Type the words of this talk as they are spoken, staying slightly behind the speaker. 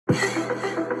You're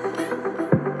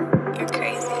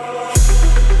crazy.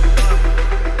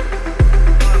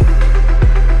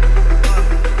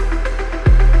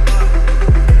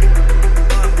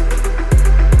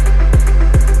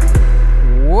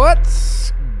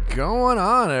 What's going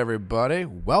on, everybody?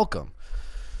 Welcome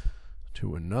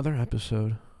to another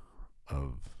episode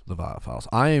of the Viall Files.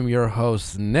 I am your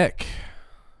host, Nick,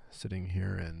 sitting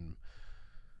here in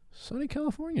sunny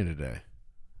California today.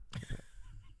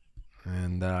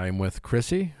 And I'm with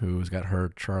Chrissy, who's got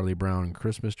her Charlie Brown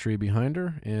Christmas tree behind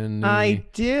her. I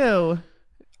do.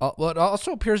 Well, it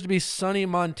also appears to be sunny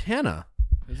Montana.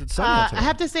 Is it sunny out today? I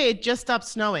have to say it just stopped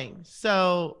snowing,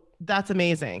 so that's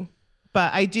amazing.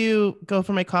 But I do go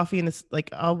for my coffee, and it's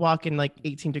like I'll walk in like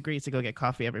 18 degrees to go get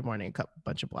coffee every morning, a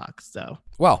bunch of blocks. So,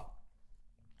 well,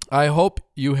 I hope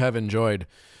you have enjoyed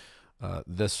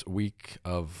this week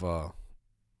of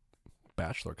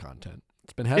Bachelor content.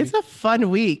 It's been heavy. It's a fun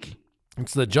week.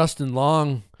 It's the Justin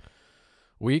Long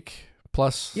week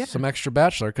plus some extra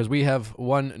Bachelor, because we have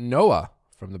one Noah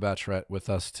from the Bachelorette with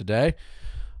us today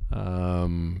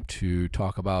to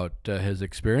talk about his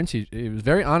experience. He was a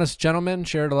very honest gentleman,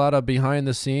 shared a lot of behind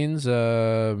the scenes,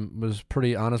 was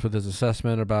pretty honest with his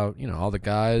assessment about, all the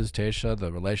guys, Tayshia,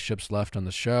 the relationships left on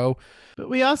the show. But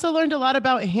we also learned a lot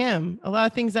about him, a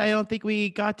lot of things that I don't think we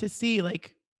got to see,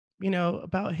 like,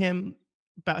 about him,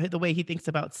 about the way he thinks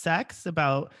about sex,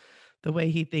 about the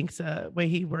way he thinks, way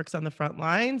he works on the front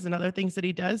lines and other things that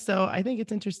he does. So I think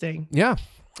it's interesting. Yeah.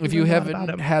 If you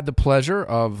haven't had the pleasure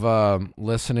of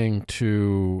listening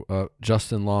to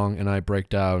Justin Long and I break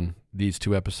down these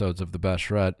two episodes of The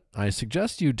Bachelorette, I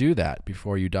suggest you do that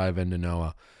before you dive into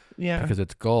Noah. Yeah. Because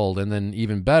it's gold. And then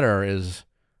even better is,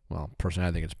 well, personally,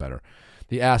 I think it's better,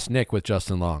 the Ask Nick with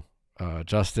Justin Long.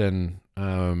 Justin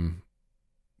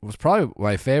was probably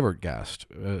my favorite guest.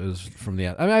 Is from the.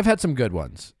 I mean, I've had some good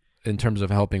ones in terms of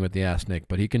helping with the Ask Nick,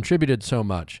 but he contributed so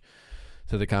much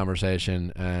to the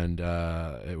conversation, and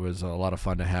it was a lot of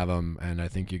fun to have him, and I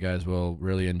think you guys will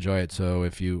really enjoy it. So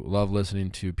if you love listening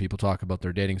to people talk about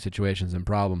their dating situations and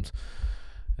problems,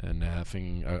 and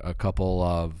having a couple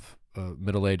of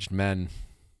middle-aged men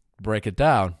break it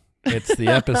down, it's the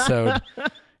episode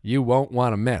you won't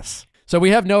want to miss. So we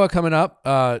have Noah coming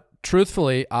up.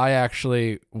 Truthfully, I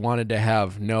actually wanted to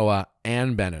have Noah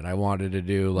and Bennett. I wanted to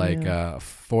do like a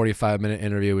 45-minute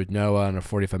interview with Noah and a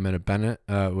 45-minute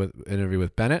interview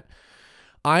with Bennett.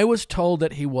 I was told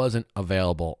that he wasn't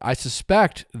available. I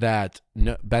suspect that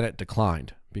Bennett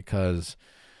declined because,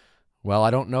 well,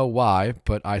 I don't know why,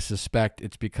 but I suspect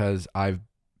it's because I've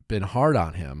been hard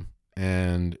on him,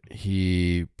 and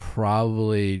he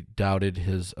probably doubted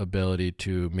his ability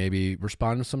to maybe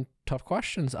respond to some tough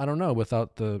questions. I don't know,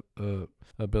 without the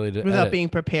ability to without edit. being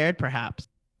prepared, perhaps.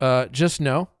 Just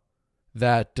know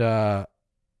that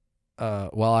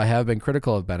while I have been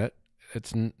critical of Bennett,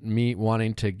 it's me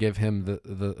wanting to give him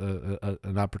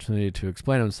an opportunity to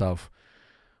explain himself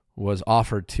was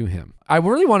offered to him. I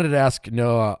really wanted to ask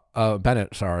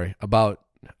Bennett, about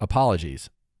apologies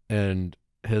and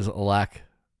his lack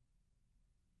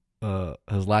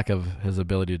of his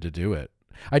ability to do it.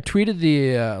 I tweeted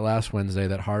the last Wednesday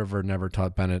that Harvard never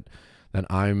taught Bennett that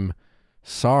I'm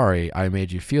sorry I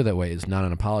made you feel that way is not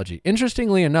an apology.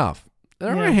 Interestingly enough,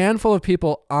 there are a handful of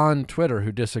people on Twitter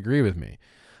who disagree with me.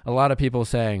 A lot of people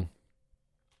saying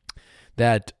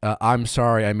that I'm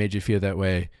sorry I made you feel that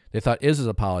way, they thought is his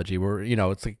apology, where,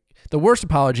 it's like the worst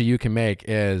apology you can make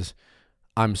is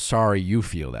I'm sorry you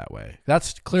feel that way.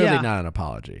 That's clearly not an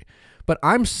apology. But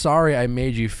I'm sorry I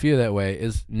made you feel that way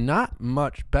is not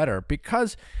much better,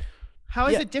 because how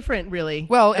is it different, really?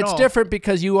 Well, it's different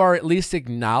because you are at least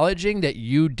acknowledging that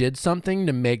you did something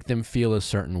to make them feel a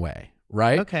certain way,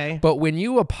 right? Okay. But when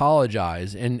you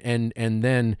apologize and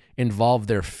then involve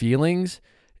their feelings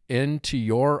into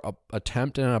your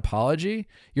attempt at an apology,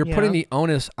 you're putting the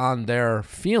onus on their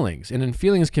feelings, and then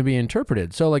feelings can be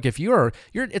interpreted. So, like, if you're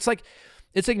it's like,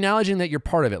 it's acknowledging that you're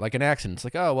part of it, like an accident. It's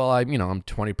like, oh, well, I'm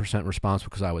 20% responsible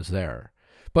because I was there.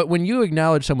 But when you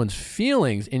acknowledge someone's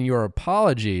feelings in your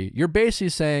apology, you're basically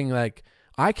saying, like,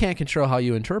 I can't control how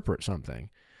you interpret something.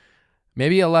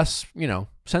 Maybe a less,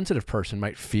 sensitive person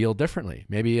might feel differently.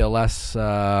 Maybe a less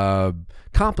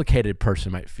complicated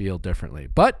person might feel differently.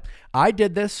 But I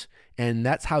did this, and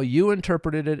that's how you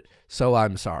interpreted it, so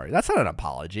I'm sorry. That's not an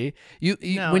apology.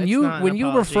 When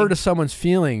you refer to someone's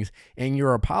feelings in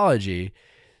your apology,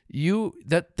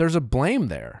 there's a blame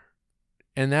there.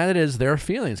 And that is their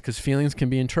feelings, because feelings can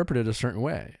be interpreted a certain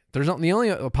way. The only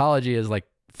apology is like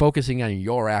focusing on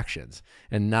your actions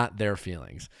and not their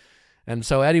feelings. And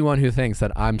so anyone who thinks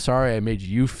that I'm sorry I made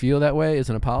you feel that way is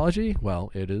an apology, well,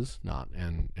 it is not.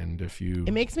 And if you...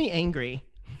 It makes me angry.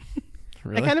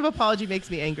 Really? That kind of apology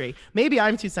makes me angry. Maybe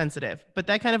I'm too sensitive, but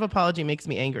that kind of apology makes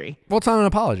me angry. Well, it's not an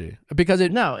apology because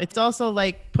No, it's also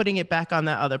like putting it back on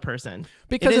that other person.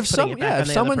 Because if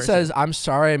someone says, "I'm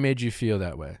sorry I made you feel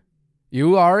that way,"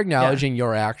 you are acknowledging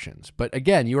your actions. But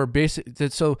again, you are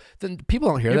so then people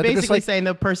don't hear You're that. They're basically just saying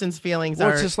the person's feelings well,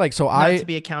 are it's just like not to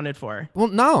be accounted for. Well,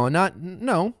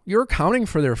 no. You're accounting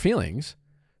for their feelings,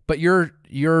 but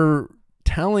you're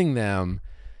telling them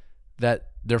that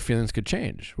their feelings could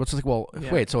change. What's like, well,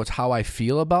 wait, so it's how I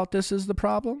feel about this is the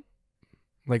problem?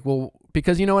 Like, well,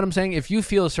 because you know what I'm saying? If you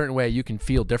feel a certain way, you can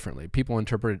feel differently. People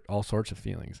interpret all sorts of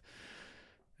feelings.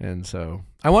 And so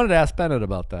I wanted to ask Bennett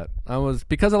about that.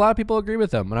 Because a lot of people agree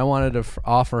with him, and I wanted to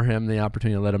offer him the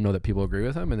opportunity to let him know that people agree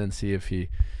with him and then see if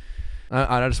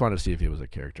I just wanted to see if he was a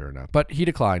character or not. But he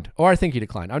declined, or I think he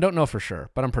declined. I don't know for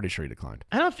sure, but I'm pretty sure he declined.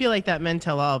 I don't feel like that men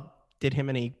tell all did him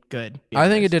any good. I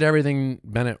think it did everything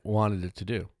Bennett wanted it to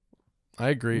do. I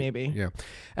agree. Maybe. Yeah.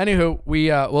 Anywho,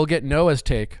 we'll get Noah's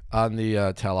take on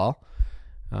the tell-all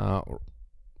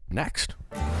next.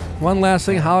 One last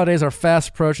thing. Holidays are fast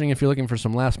approaching. If you're looking for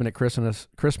some last-minute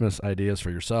Christmas ideas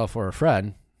for yourself or a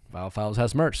friend, Viall Files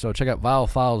has merch. So check out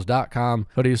viallfiles.com.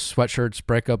 Hoodies, sweatshirts,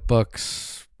 breakup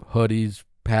books, hoodies,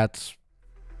 hats,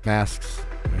 masks.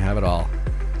 We have it all.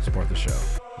 Support the show.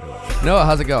 Noah,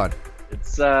 how's it going?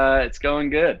 It's going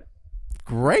good.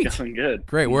 Great. It's going good.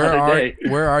 Great.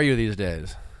 Where are you these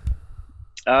days?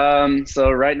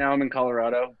 So right now I'm in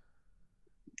Colorado.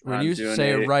 When you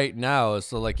say right now,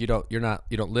 so like you don't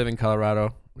live in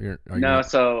Colorado.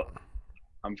 So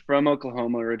I'm from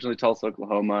Oklahoma, originally Tulsa,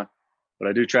 Oklahoma, but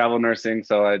I do travel nursing,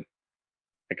 so I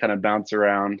kind of bounce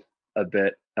around a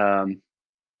bit.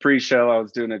 Pre-show, I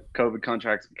was doing a COVID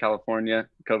contract in California,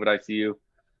 COVID ICU,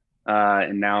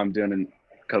 and now I'm doing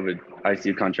a COVID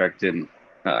ICU contract in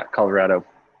Colorado.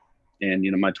 And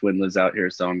my twin lives out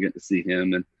here, so I'm getting to see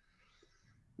him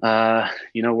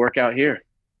and work out here.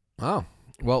 Oh.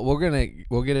 Well, we'll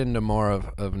get into more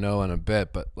of Noah in a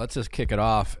bit, but let's just kick it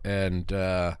off and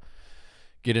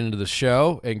get into the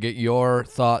show and get your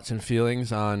thoughts and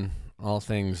feelings on all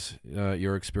things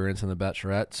your experience in the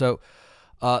Bachelorette. So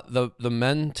the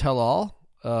men tell all,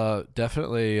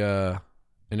 definitely an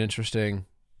interesting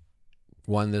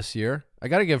one this year. I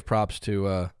got to give props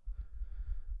to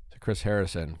Chris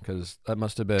Harrison, because that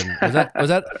must have been was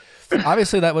that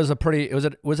obviously that was a pretty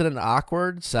was it an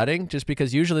awkward setting, just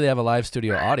because usually they have a live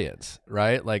studio audience,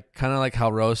 right? Like kind of like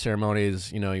how rose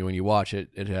ceremonies, when you watch it,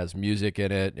 it has music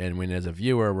in it, and when as a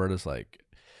viewer we're just like,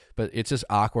 but it's just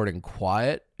awkward and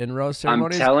quiet in rose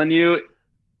ceremonies. I'm telling you,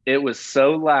 it was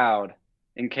so loud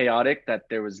and chaotic that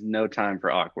there was no time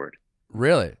for awkward.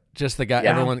 Really? Just the guy,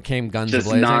 everyone came guns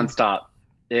blazing? Just nonstop.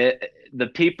 The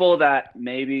people that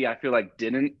maybe I feel like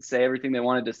didn't say everything they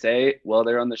wanted to say while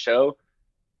they're on the show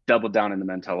doubled down in the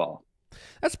men tell all.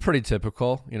 That's pretty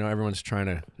typical. Everyone's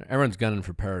gunning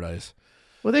for paradise.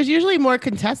 Well, there's usually more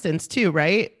contestants too,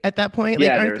 right? At that point,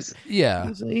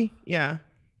 Usually, yeah.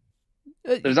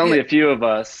 There's only a few of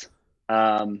us,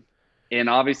 and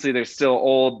obviously there's still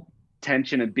old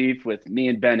tension and beef with me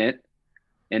and Bennett,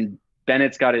 and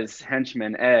Bennett's got his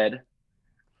henchman Ed,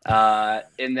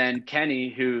 and then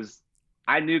Kenny,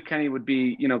 I knew Kenny would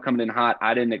be, coming in hot.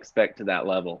 I didn't expect to that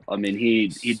level. I mean, he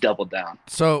doubled down.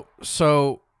 So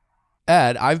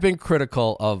Ed, I've been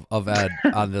critical of Ed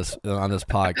on this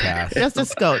podcast. Just a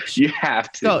scotch. You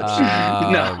have to.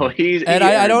 No, he's and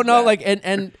I don't know, like,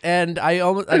 and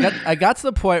I got to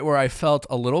the point where I felt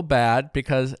a little bad,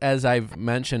 because as I've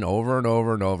mentioned over and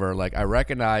over and over, like, I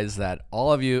recognize that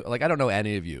all of you, like, I don't know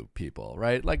any of you people,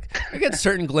 right? Like, I get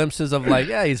certain glimpses of like,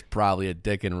 yeah, he's probably a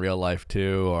dick in real life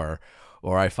too,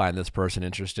 or I find this person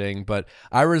interesting, but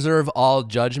I reserve all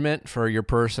judgment for your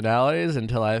personalities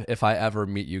until if I ever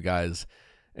meet you guys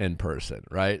in person,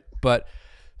 right? But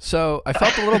so I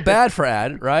felt a little bad for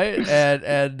Ed, right?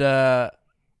 And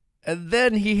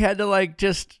then he had to like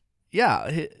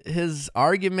his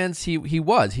arguments.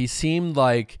 He seemed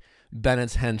like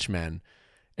Bennett's henchman.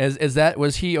 Was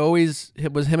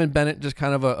him and Bennett just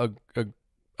kind of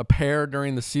a pair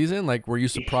during the season? Like, were you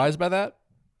surprised by that?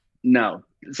 No.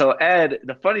 So Ed,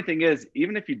 the funny thing is,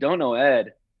 even if you don't know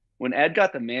Ed, when Ed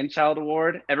got the Man-Child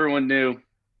Award, everyone knew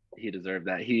he deserved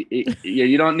that.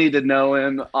 You don't need to know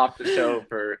him off the show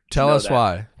for. Tell us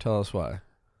why.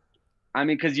 I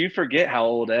mean, because you forget how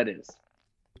old Ed is.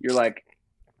 You're like,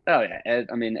 oh yeah, Ed.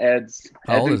 I mean, Ed's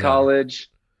in college.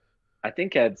 I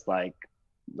think Ed's like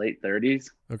late 30s.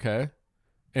 Okay.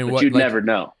 But you'd never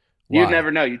know. Why? You'd never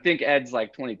know. You'd think Ed's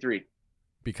like 23.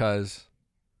 Because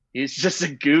he's just a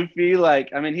goofy,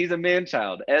 he's a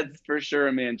man-child. Ed's for sure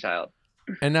a man-child.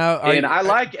 And now, I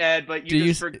like Ed, but you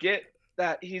just forget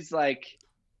that he's like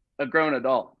a grown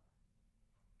adult.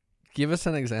 Give us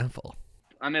an example.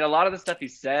 I mean, a lot of the stuff he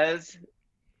says,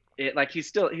 he's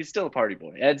still a party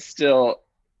boy. Ed's still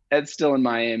in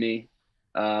Miami,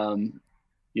 going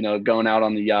out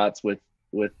on the yachts with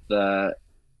the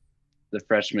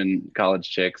freshman college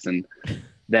chicks, and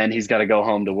then he's got to go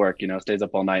home to work. Stays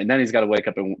up all night, and then he's got to wake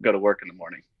up and go to work in the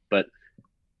morning. But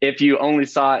if you only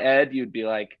saw Ed, you'd be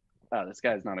like, oh, this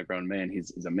guy's not a grown man.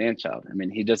 He's a man child. I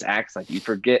mean, he just acts like you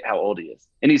forget how old he is,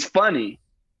 and he's funny,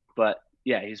 but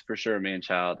yeah, he's for sure a man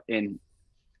child. And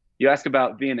you ask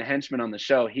about being a henchman on the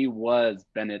show. He was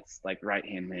Bennett's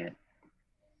right-hand man.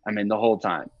 I mean, the whole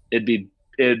time it'd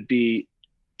be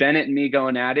Bennett and me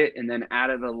going at it. And then out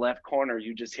of the left corner,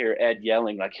 you just hear Ed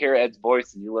yelling, hear Ed's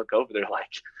voice. And you look over there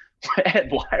Ed,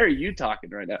 why are you talking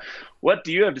right now? What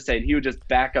do you have to say? And he would just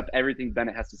back up everything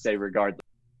Bennett has to say regardless.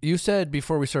 You said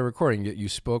before we started recording that you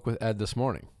spoke with Ed this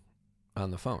morning on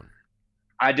the phone.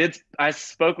 I did. I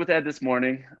spoke with Ed this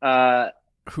morning.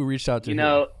 Who reached out to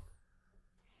you?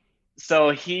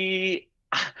 So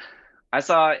I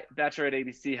saw Bachelorette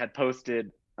ABC had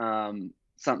posted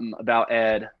something about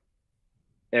Ed.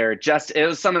 It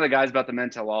was some of the guys about the men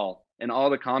tell all, and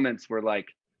all the comments were like,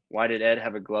 why did Ed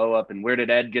have a glow up, and where did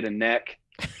Ed get a neck?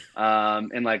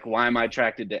 And why am I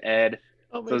attracted to Ed?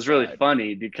 So it was really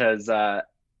funny because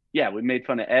we made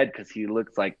fun of Ed because he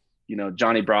looks like,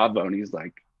 Johnny Bravo, and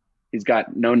he's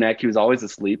got no neck. He was always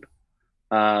asleep.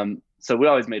 So we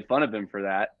always made fun of him for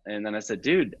that. And then I said,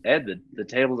 dude, Ed, the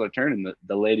tables are turning.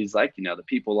 The ladies like you now. The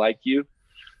people like you.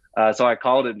 So I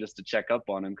called him just to check up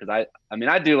on him because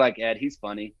I do like Ed. He's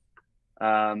funny.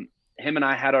 Him and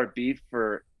I had our beef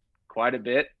for quite a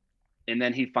bit. And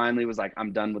then he finally was like,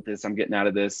 I'm done with this. I'm getting out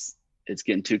of this. It's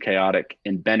getting too chaotic.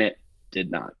 And Bennett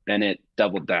did not. Bennett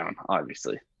doubled down,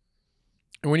 obviously.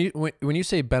 And when you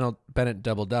say Bennett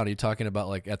doubled down, are you talking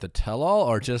about at the tell-all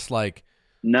or just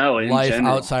no, in life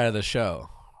general. outside of the show?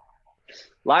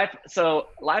 Life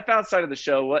outside of the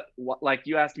show. What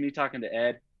you asked me talking to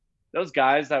Ed, those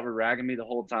guys that were ragging me the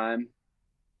whole time,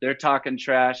 they're talking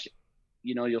trash.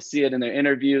 You'll see it in their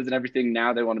interviews and everything.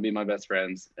 Now they want to be my best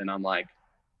friends. And I'm like,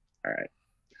 all right,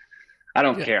 I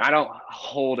don't care. I don't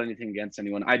hold anything against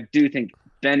anyone. I do think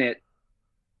Bennett,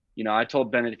 I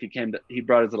told Bennett if he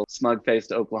brought his little smug face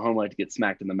to Oklahoma to get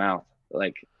smacked in the mouth.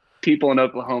 People in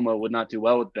Oklahoma would not do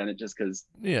well with Bennett just because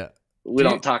we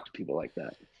don't talk to people like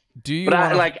that. Do you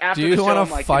want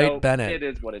to fight Bennett? It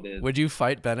is what it is. Would you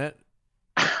fight Bennett?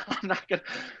 I'm not gonna.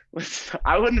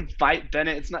 I wouldn't fight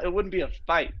Bennett. It wouldn't be a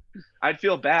fight. I'd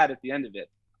feel bad at the end of it.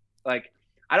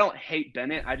 I don't hate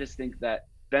Bennett. I just think that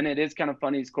Bennett is kind of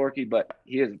funny. He's quirky, but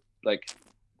he is the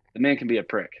man can be a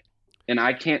prick, and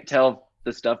I can't tell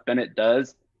the stuff Bennett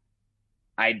does.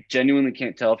 I genuinely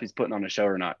can't tell if he's putting on a show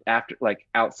or not after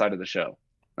outside of the show.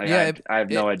 I have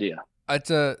no idea. It's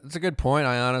a good point.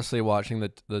 I honestly, watching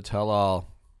the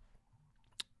tell-all,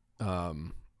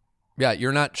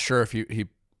 you're not sure if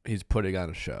he's putting on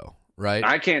a show, right?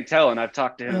 I can't tell, and I've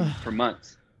talked to him for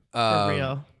months. For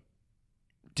real.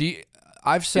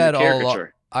 I've said all along.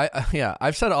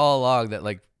 I've said all along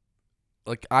that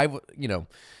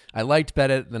I liked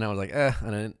Bennett, then I was like,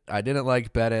 and I didn't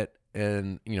like Bennett.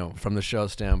 And from the show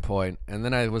standpoint, and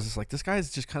then I was just like, this guy's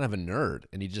just kind of a nerd,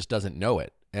 and he just doesn't know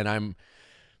it. But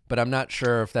I'm not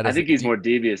sure if that is. I think he's more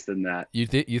devious than that. You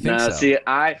think no, so? See,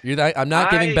 I'm not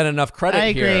giving Ben enough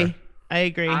credit here. I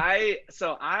agree.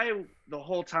 The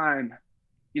whole time,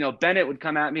 Bennett would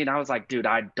come at me, and I was like, dude,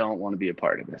 I don't want to be a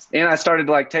part of this. And I started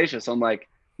to like Tayshia, so I'm like,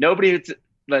 nobody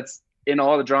that's in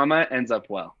all the drama ends up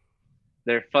well.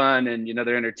 They're fun and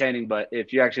they're entertaining, but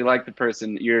if you actually like the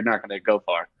person, you're not going to go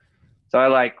far. So I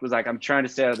was like, I'm trying to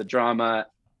stay out of the drama.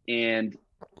 And,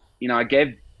 I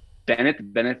gave Bennett the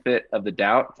benefit of the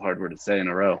doubt. It's a hard word to say in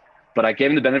a row, but I gave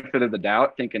him the benefit of the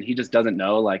doubt thinking he just doesn't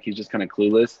know, he's just kind of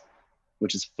clueless,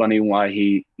 which is funny why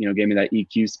he, gave me that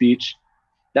EQ speech.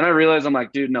 Then I realized I'm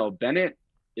like, dude, no, Bennett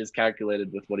is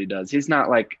calculated with what he does. He's not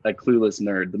like a clueless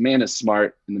nerd. The man is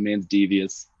smart and the man's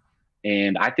devious.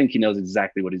 And I think he knows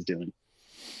exactly what he's doing.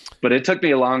 But it took me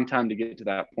a long time to get to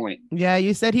that point. Yeah,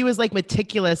 you said he was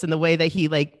meticulous in the way that he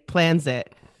plans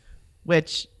it,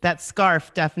 which that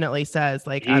scarf definitely says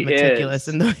I'm meticulous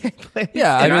in the way I plan.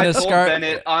 Yeah, I told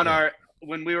Bennett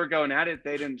when we were going at it,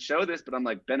 they didn't show this, but I'm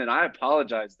like, Bennett, I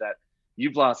apologize that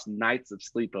you've lost nights of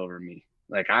sleep over me.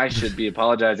 I should be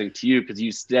apologizing to you because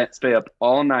you stay up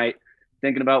all night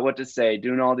thinking about what to say,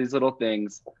 doing all these little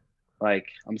things.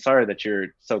 I'm sorry that you're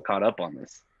so caught up on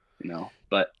this,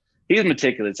 but he's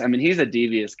meticulous. I mean, he's a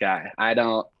devious guy.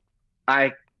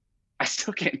 I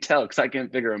still can't tell because I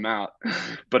can't figure him out,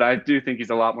 but I do think he's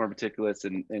a lot more meticulous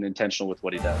and intentional with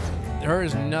what he does. There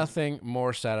is nothing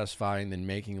more satisfying than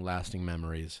making lasting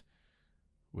memories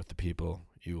with the people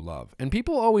you love. And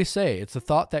people always say it's the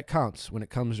thought that counts when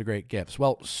it comes to great gifts.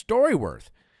 Well,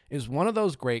 Storyworth is one of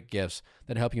those great gifts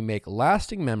that help you make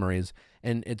lasting memories,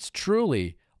 and it's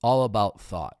truly all about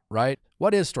thought, right?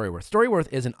 What is Storyworth? Storyworth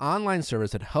is an online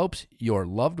service that helps your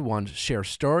loved ones share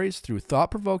stories through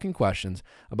thought-provoking questions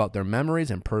about their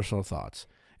memories and personal thoughts.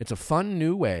 It's a fun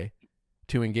new way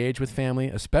to engage with family,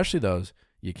 especially those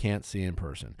you can't see in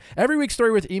person. Every week,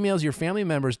 Storyworth emails your family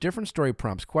members different story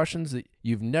prompts, questions that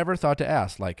you've never thought to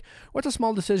ask, like, what's a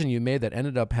small decision you made that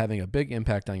ended up having a big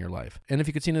impact on your life? And if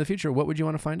you could see into the future, what would you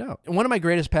want to find out? And one of my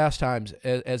greatest pastimes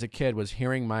as a kid was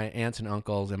hearing my aunts and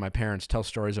uncles and my parents tell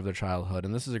stories of their childhood.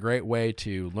 And this is a great way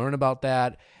to learn about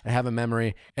that and have a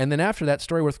memory. And then after that,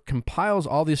 Storyworth compiles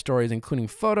all these stories, including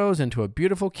photos, into a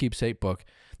beautiful keepsake book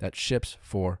that ships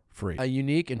for free. A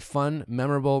unique and fun,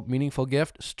 memorable, meaningful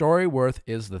gift. Storyworth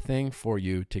is the thing for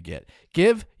you to get.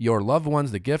 Give your loved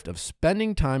ones the gift of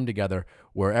spending time together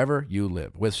wherever you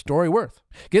live with Storyworth.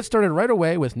 Get started right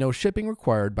away with no shipping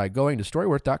required by going to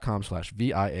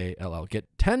storyworth.com/VIALL.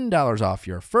 Get $10 off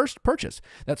your first purchase.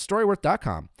 That's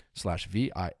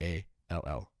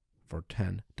storyworth.com/VIALL for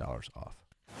 $10 off.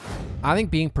 I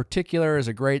think being particular is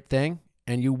a great thing,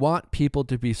 and you want people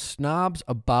to be snobs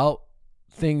about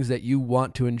things that you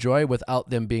want to enjoy without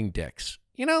them being dicks.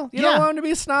 You know, you don't want them to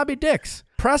be snobby dicks.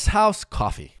 Press House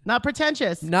Coffee. Not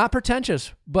pretentious. Not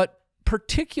pretentious, but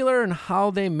particular in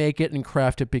how they make it and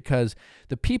craft it, because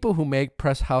the people who make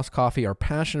Press House Coffee are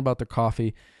passionate about their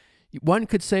coffee. One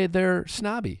could say they're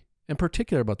snobby and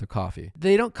particular about the coffee.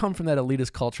 They don't come from that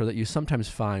elitist culture that you sometimes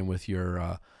find with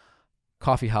your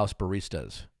coffee house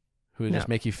baristas who just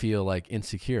make you feel like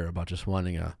insecure about just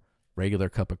wanting a regular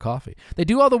cup of coffee. They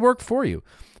do all the work for you.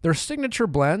 Their signature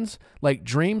blends like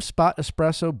Dream Spot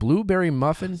Espresso, Blueberry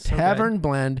Muffin, Tavern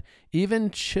Blend,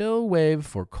 even Chill Wave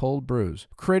for cold brews.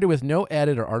 Created with no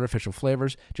added or artificial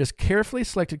flavors, just carefully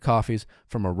selected coffees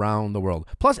from around the world.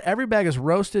 Plus, every bag is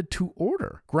roasted to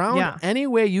order, ground any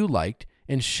way you liked,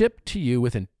 and shipped to you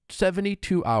within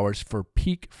 72 hours for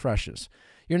peak freshness.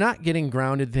 You're not getting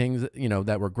grounded things,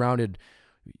 that were grounded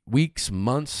weeks,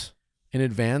 months in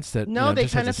advance that they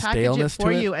just kind has of a package it staleness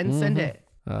for to you and send it.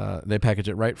 They package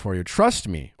it right for you. Trust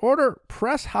me. Order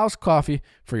Press House Coffee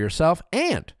for yourself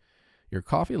and your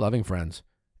coffee-loving friends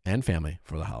and family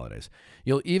for the holidays.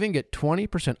 You'll even get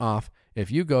 20% off if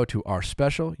you go to our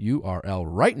special URL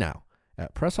right now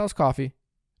at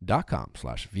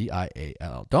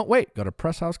presshousecoffee.com/VIAL. Don't wait. Go to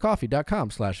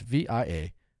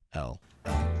presshousecoffee.com/VIAL.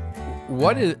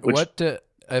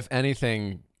 If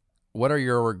anything, what are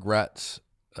your regrets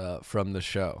from the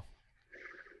show?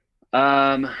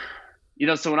 So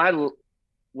when I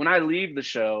leave the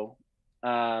show,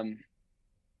 I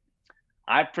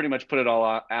pretty much put it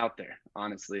all out there,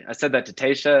 honestly. I said that to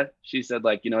Tayshia. She said,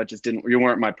 it just you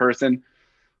weren't my person.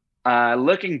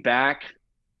 Looking back,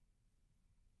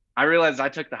 I realized I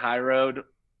took the high road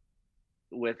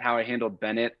with how I handled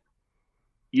Bennett.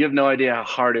 You have no idea how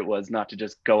hard it was not to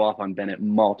just go off on Bennett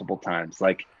multiple times.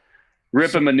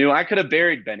 Rip him anew. I could have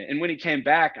buried Bennett. And when he came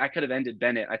back, I could have ended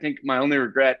Bennett. I think my only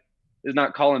regret is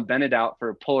not calling Bennett out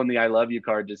for pulling the I love you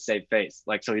card to save face,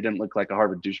 so he didn't look like a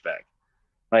Harvard douchebag.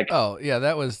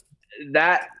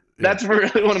 That's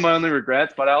really one of my only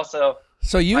regrets. But I also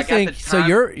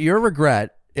your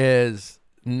regret is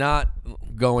not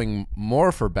going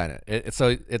more for Bennett. It's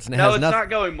not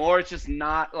going more. It's just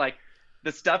not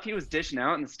the stuff he was dishing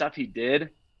out and the stuff he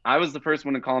did. I was the first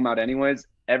one to call him out anyways.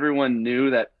 Everyone knew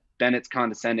that Bennett's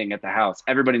condescending at the house.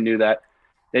 Everybody knew that.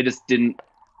 They just didn't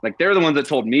they're the ones that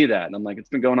told me that. And I'm it's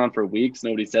been going on for weeks.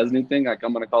 Nobody says anything. I'm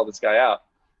going to call this guy out.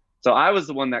 So I was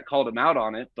the one that called him out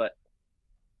on it. But,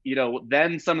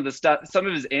 then some of his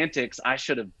antics, I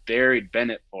should have buried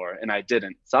Bennett for, and I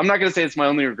didn't. So I'm not going to say it's my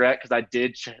only regret because I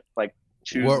did choose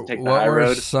to take the high road. What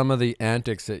were some of the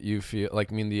antics that you feel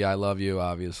the I love you,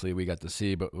 obviously we got to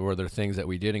see, but were there things that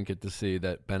we didn't get to see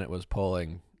that Bennett was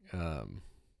pulling?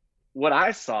 What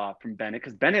I saw from Bennett,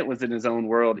 because Bennett was in his own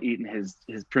world eating his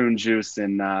prune juice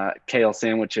and kale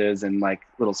sandwiches and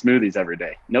little smoothies every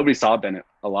day. Nobody saw Bennett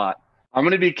a lot. I'm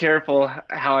going to be careful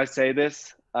how I say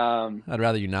this. I'd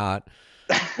rather you not.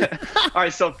 All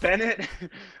right, so Bennett,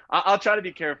 I'll try to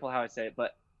be careful how I say it,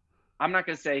 but I'm not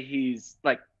going to say he's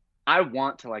I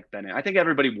want to like Bennett. I think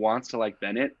everybody wants to like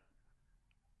Bennett.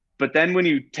 But then when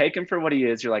you take him for what he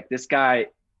is, you're this guy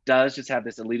does just have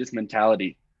this elitist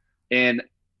mentality. And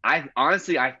I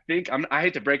think I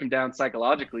hate to break him down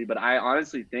psychologically, but I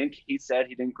honestly think he said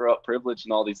he didn't grow up privileged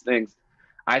and all these things.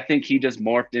 I think he just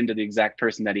morphed into the exact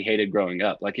person that he hated growing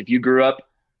up. If you grew up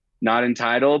not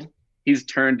entitled, he's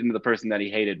turned into the person that he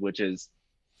hated, which is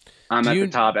I'm at the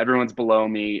top, everyone's below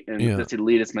me, and this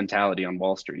elitist mentality on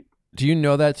Wall Street. Do you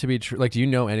know that to be true? Like, do you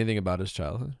know anything about his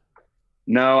childhood?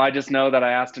 No, I just know that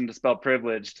I asked him to spell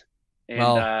privileged, and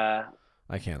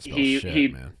I can't spell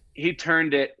shit, man. He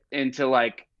turned it into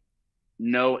like,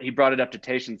 no, he brought it up to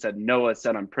Tayshia and said, Noah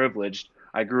said I'm privileged.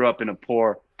 I grew up in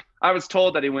I was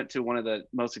told that he went to one of the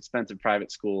most expensive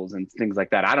private schools and things like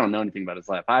that. I don't know anything about his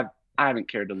life. I haven't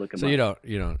cared to look him up. So you don't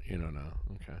know.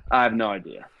 Okay. I have no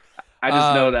idea. I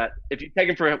just know that if you take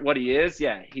him for what he is,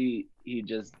 he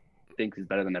just thinks he's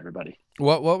better than everybody.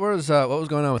 What was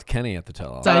going on with Kenny at the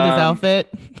tell-all? Signed his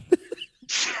outfit.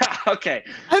 Okay.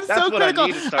 I'm so critical.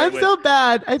 I'm so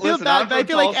bad. I feel bad, but I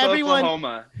feel like everyone.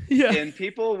 Oklahoma, and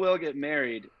people will get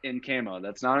married in camo.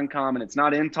 That's not uncommon. It's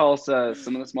not in Tulsa.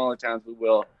 Some of the smaller towns we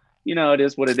will. It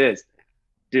is what it is.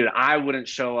 Dude, I wouldn't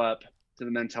show up to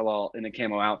the men tell-all in a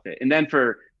camo outfit. And then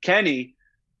for Kenny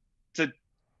to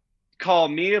call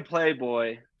me a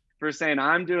playboy for saying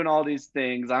I'm doing all these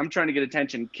things, I'm trying to get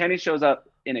attention. Kenny shows up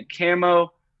in a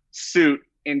camo suit,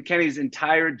 and Kenny's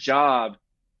entire job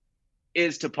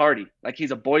is to party. Like,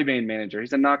 he's a boy band manager.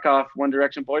 He's a knockoff One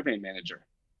Direction boy band manager.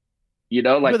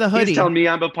 Like, with a hoodie. He's telling me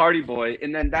I'm a party boy,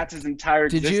 and then that's his entire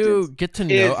existence. Did you get to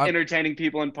know is entertaining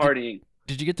people and partying?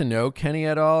 Did you get to know Kenny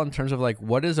at all in terms of like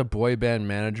what is a boy band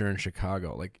manager in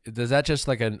Chicago? Like, does that just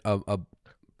like a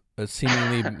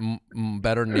seemingly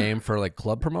better name for like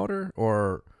club promoter?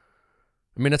 Or,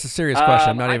 I mean, that's a serious question.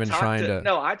 I'm not even trying to.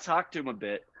 No, I talked to him a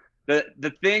bit.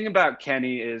 The thing about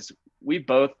Kenny is we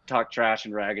both talk trash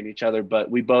and rag at each other, but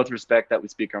we both respect that we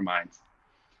speak our minds.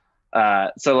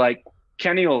 So like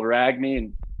Kenny will rag me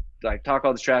and like talk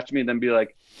all this trash to me and then be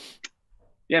like,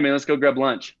 yeah, man, let's go grab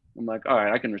lunch. I'm like, all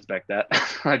right, I can respect that.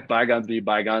 Like, bygones be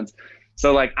bygones.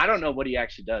 So like, I don't know what he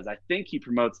actually does. I think he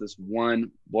promotes this one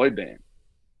boy band.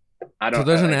 So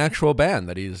there's an actual band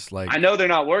that he's like. I know they're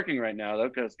not working right now though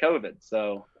because COVID.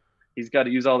 So he's got to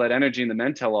use all that energy in the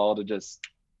men tell-all to just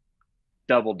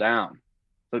double down.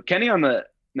 So Kenny on the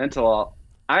men tell-all,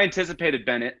 I anticipated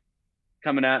Bennett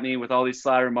coming at me with all these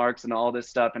sly remarks and all this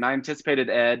stuff, and I anticipated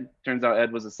Ed. Turns out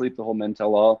Ed was asleep the whole men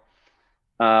tell-all.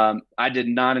 I did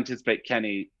not anticipate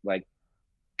Kenny like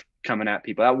coming at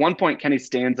people. At one point, Kenny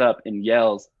stands up and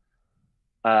yells,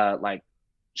 like,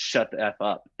 "Shut the F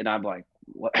up!" And I'm like,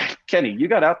 "What, Kenny? You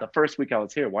got out the first week I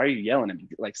was here. Why are you yelling at me?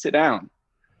 Like, sit down.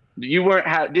 You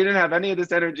didn't have any of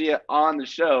this energy on the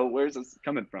show. Where's this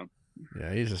coming from?"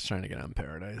 Yeah, he's just trying to get on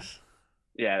Paradise.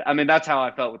 Yeah, I mean that's how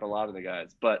I felt with a lot of the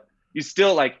guys. But you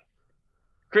still like,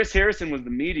 Chris Harrison was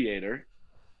the mediator.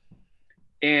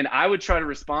 And I would try to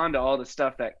respond to all the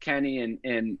stuff that Kenny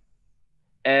and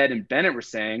Ed and Bennett were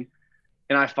saying.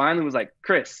 And I finally was like,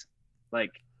 Chris,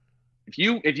 like, if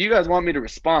you guys want me to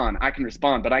respond, I can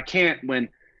respond. But I can't when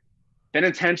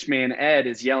Bennett's henchman Ed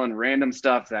is yelling random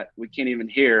stuff that we can't even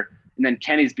hear. And then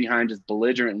Kenny's behind just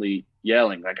belligerently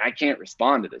yelling. Like, I can't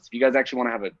respond to this. If you guys actually want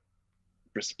to have a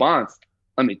response,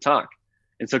 let me talk.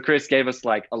 And so Chris gave us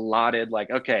like allotted,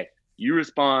 like, okay, you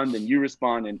respond, then you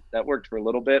respond. And that worked for a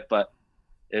little bit, but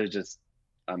it was just,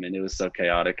 I mean, it was so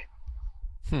chaotic.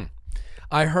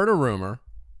 I heard a rumor,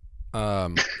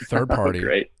 third party,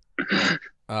 Great.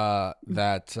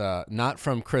 that not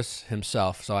from Chris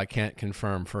himself, so I can't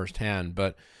confirm firsthand,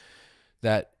 but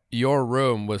that your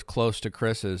room was close to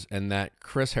Chris's and that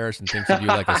Chris Harrison thinks of you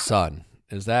like a son.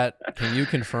 Can you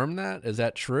confirm that? Is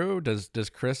that true? Does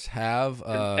Chris have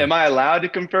Am I allowed to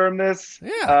confirm this?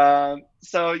 Yeah.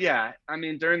 So yeah, I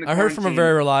mean during the I heard from a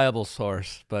very reliable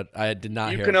source, but I did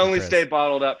not hear. You can only stay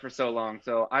bottled up for so long.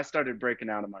 So I started breaking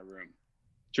out of my room,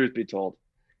 truth be told.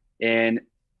 And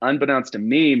unbeknownst to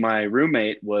me, my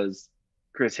roommate was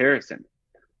Chris Harrison.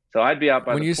 So I'd be out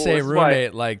by the pool. When you say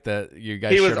roommate, like you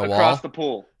guys shared a wall? He was across the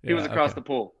pool. He was across the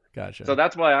pool. Gotcha. So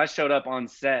that's why I showed up on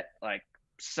set like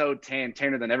so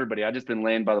tanner than everybody. I just been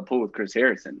laying by the pool with Chris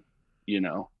Harrison,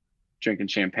 drinking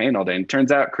champagne all day. And it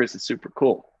turns out Chris is super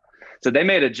cool. So they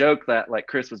made a joke that like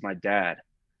Chris was my dad.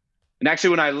 And actually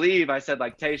when I leave, I said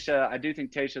like, Tayshia, I do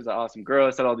think Tayshia's an awesome girl.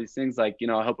 I said all these things like,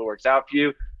 I hope it works out for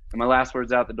you. And my last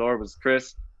words out the door was,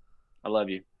 Chris, I love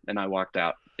you. And I walked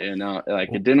out. And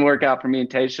it didn't work out for me and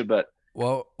Tayshia, but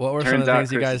what were some of the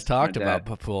things you guys talked about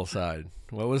poolside?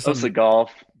 What was mostly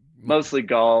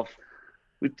golf.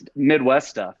 Midwest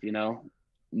stuff,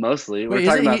 mostly. We're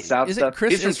talking about South stuff.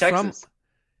 He's from Texas.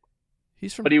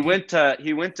 He's from. But he went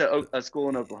to a school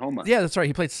in Oklahoma. Yeah, that's right.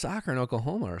 He played soccer in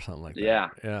Oklahoma or something like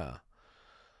that. Yeah.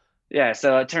 Yeah.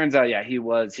 So it turns out,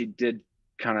 he did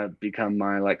kind of become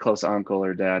my like close uncle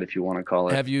or dad, if you want to call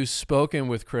it. Have you spoken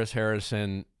with Chris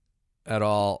Harrison at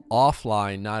all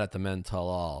offline, not at the men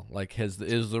tell-all? Like, is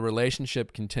the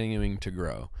relationship continuing to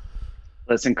grow?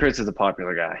 Listen, Chris is a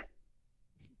popular guy.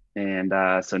 And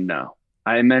so no.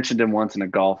 I mentioned him once in a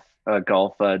golf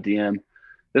DM.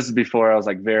 This is before I was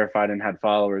like verified and had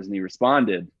followers, and he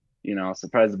responded. You know,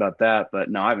 surprised about that,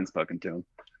 but no, I haven't spoken to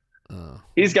him.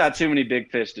 He's got too many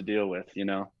big fish to deal with, you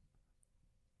know.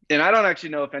 And I don't actually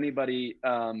know if anybody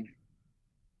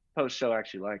post show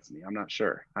actually likes me. I'm not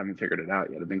sure. I haven't figured it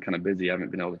out yet. I've been kind of busy. I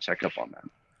haven't been able to check up on that.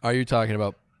 Are you talking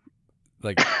about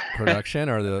like production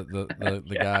or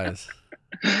the guys?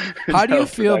 How do you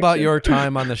feel about your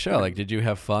time on the show? Like, did you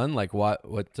have fun? Like, what,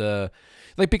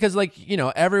 like, because, like, you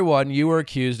know, you were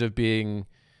accused of being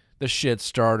the shit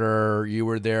starter. You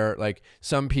were there, like,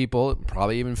 some people,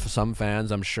 probably even some fans,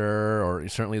 I'm sure, or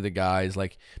certainly the guys,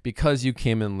 like, because you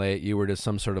came in late, you were just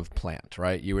some sort of plant,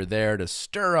 right? You were there to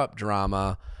stir up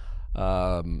drama,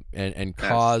 and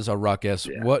cause a ruckus.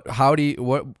 Yeah. How do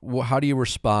you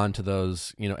respond to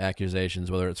those, you know, accusations,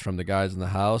 whether it's from the guys in the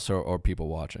house or people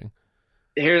watching?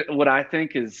 Here, what I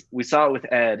think is, we saw it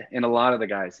with Ed and a lot of the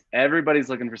guys. Everybody's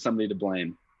looking for somebody to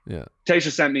blame. Yeah.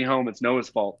 Tayshia sent me home. It's Noah's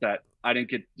fault that I didn't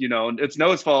get, you know, it's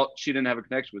Noah's fault she didn't have a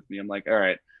connection with me. I'm like, all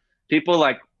right. People,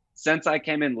 like, since I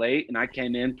came in late, and I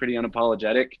came in pretty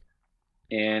unapologetic,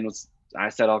 and I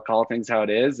said I'll call things how it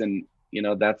is, and, you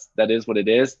know, that is what it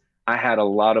is. I had a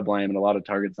lot of blame and a lot of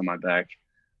targets on my back.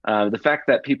 The fact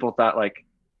that people thought like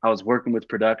I was working with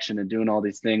production and doing all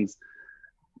these things.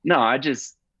 No,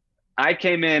 I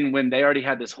came in when they already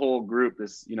had this whole group,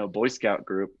 this, you know, Boy Scout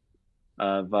group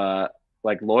of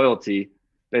like loyalty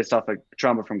based off of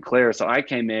trauma from Claire. So I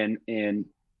came in and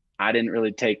I didn't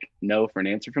really take no for an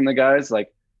answer from the guys.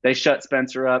 Like, they shut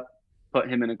Spencer up, put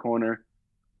him in a corner.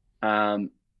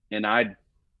 And I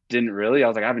didn't really. I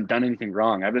was like, I haven't done anything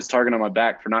wrong. I have this target on my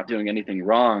back for not doing anything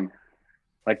wrong.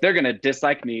 Like, they're going to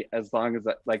dislike me as long as,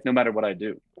 like, no matter what I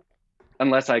do.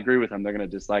 Unless I agree with them, they're going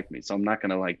to dislike me. So I'm not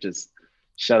going to, like, just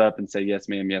shut up and say yes,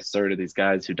 ma'am, yes, sir to these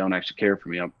guys who don't actually care for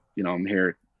me. I'm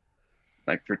here,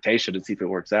 like, for Tayshia to see if it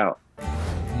works out.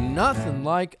 Nothing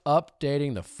like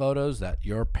updating the photos that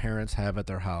your parents have at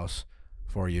their house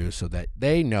for you so that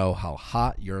they know how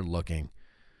hot you're looking.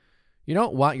 You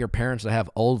don't want your parents to have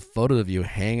old photos of you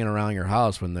hanging around your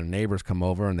house when their neighbors come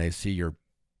over and they see your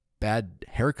bad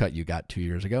haircut you got 2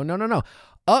 years ago. No.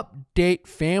 Update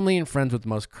family and friends with the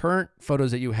most current photos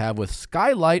that you have with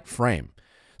Skylight Frame.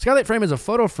 Skylight Frame is a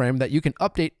photo frame that you can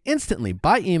update instantly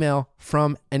by email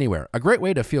from anywhere. A great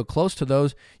way to feel close to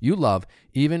those you love,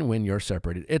 even when you're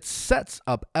separated. It sets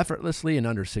up effortlessly in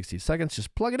under 60 seconds.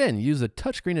 Just plug it in. Use the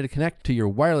touchscreen to connect to your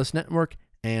wireless network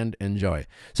and enjoy.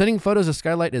 Sending photos to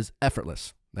Skylight is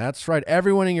effortless. That's right.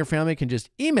 Everyone in your family can just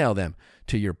email them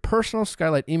to your personal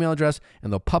Skylight email address,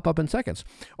 and they'll pop up in seconds.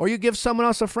 Or you give someone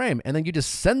else a frame, and then you just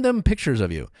send them pictures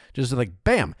of you. Just like,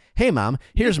 bam, hey, Mom,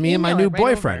 here's me and my new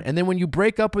boyfriend. And then when you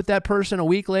break up with that person a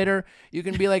week later, you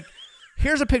can be like,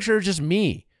 here's a picture of just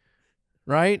me,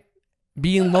 right?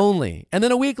 Being lonely. And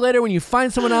then a week later, when you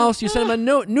find someone else, you send them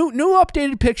a new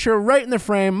updated picture right in the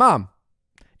frame. Mom,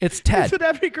 it's Ted. That's what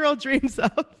every girl dreams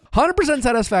of. 100%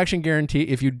 satisfaction guarantee.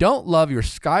 If you don't love your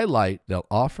Skylight, they'll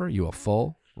offer you a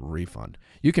full refund.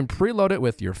 You can preload it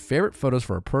with your favorite photos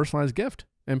for a personalized gift.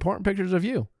 Important pictures of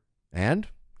you and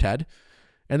Ted.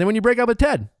 And then when you break up with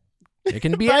Ted, it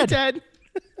can be Bye, Ed. Ted.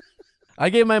 I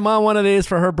gave my mom one of these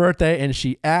for her birthday, and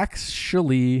she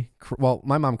actually, well,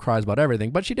 my mom cries about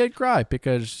everything, but she did cry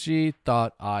because she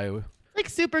thought Like,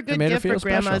 super good made her gift for feel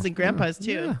grandmas special. and grandpas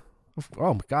too. Yeah.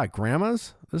 Oh my God,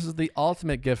 grandmas! This is the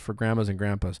ultimate gift for grandmas and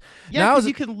grandpas. Yeah, Now because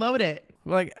you can load it.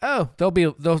 like, oh, they'll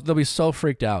be so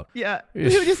freaked out. Yeah.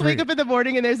 It's You just wake free. up in the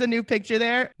morning and there's a new picture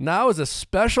there. Now is a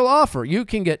special offer. You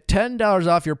can get $10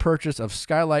 off your purchase of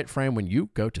Skylight Frame when you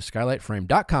go to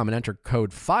skylightframe.com and enter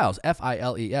code FILES,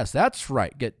 FILES. That's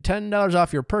right. Get $10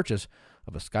 off your purchase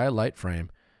of a Skylight Frame.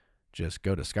 Just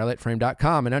go to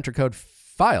skylightframe.com and enter code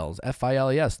FILES,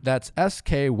 FILES. That's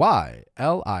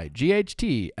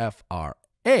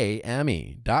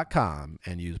SKYLIGHTFRAME.com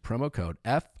and use promo code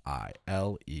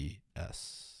FILES.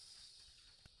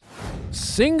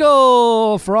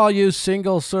 Single, for all you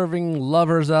single serving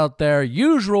lovers out there,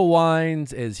 Usual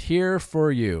Wines is here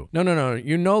for you. No.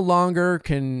 You no longer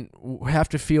can have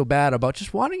to feel bad about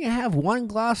just wanting to have one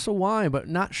glass of wine, but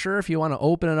not sure if you want to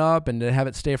open it up and to have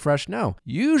it stay fresh. No.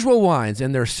 Usual Wines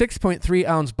in their 6.3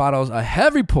 ounce bottles, a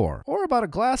heavy pour, or about a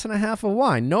glass and a half of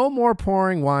wine. No more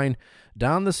pouring wine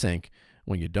down the sink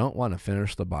when you don't want to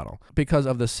finish the bottle. Because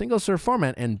of the single serve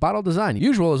format and bottle design,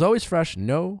 Usual is always fresh,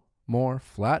 no more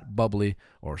flat, bubbly,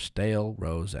 or stale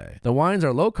rosé. The wines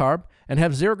are low carb and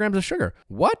have 0 grams of sugar.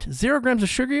 What? 0 grams of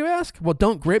sugar, you ask? Well,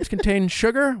 don't grapes contain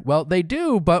sugar? Well, they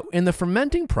do, but in the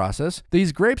fermenting process,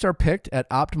 these grapes are picked at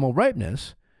optimal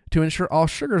ripeness to ensure all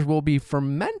sugars will be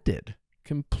fermented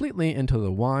completely until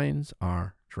the wines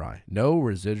are dry. No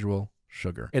residual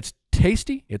sugar. It's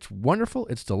tasty, it's wonderful,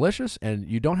 it's delicious, and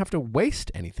you don't have to waste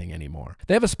anything anymore.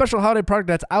 They have a special holiday product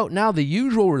that's out now, the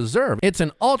Usual Reserve. It's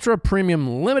an ultra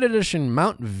premium limited edition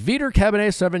Mount Veeder Cabernet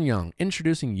Sauvignon.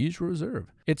 Introducing Usual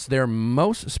Reserve. It's their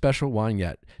most special wine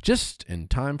yet, just in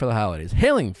time for the holidays.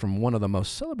 Hailing from one of the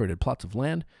most celebrated plots of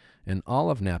land in all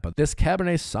of Napa, this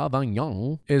Cabernet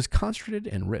Sauvignon is concentrated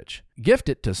and rich. Gift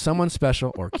it to someone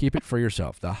special or keep it for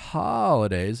yourself. The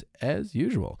holidays as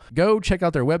usual. Go check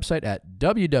out their website at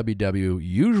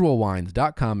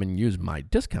www.usualwines.com and use my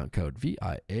discount code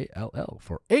VIALL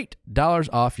for $8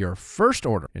 off your first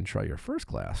order and try your first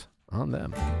glass on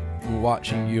them.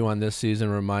 Watching you on this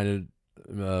season reminded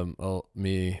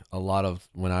me a lot of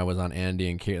when I was on Andy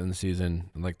and Caitlin's season,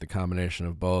 like the combination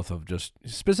of both, of just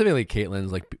specifically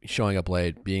Caitlin's like showing up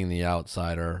late, being the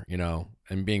outsider, you know,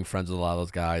 and being friends with a lot of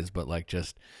those guys, but like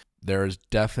just there's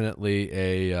definitely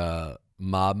a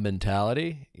mob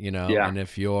mentality, you know, and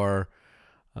if you're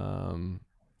and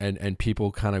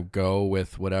people kind of go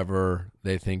with whatever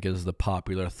they think is the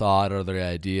popular thought or the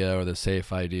idea or the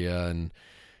safe idea, and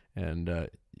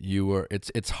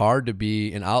it's hard to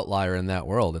be an outlier in that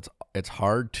world. It's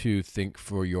hard to think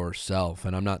for yourself,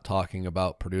 and I'm not talking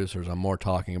about producers. I'm more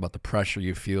talking about the pressure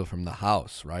you feel from the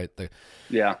house, right?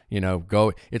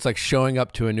 It's like showing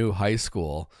up to a new high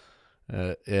school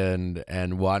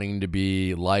and wanting to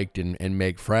be liked and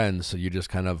make friends, so you just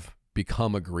kind of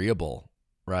become agreeable,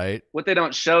 right? What they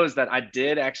don't show is that I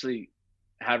did actually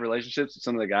have relationships with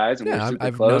some of the guys, and we're super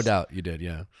I've close. no doubt you did,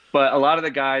 yeah. But a lot of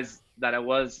the guys that I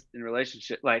was in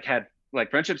relationship, like had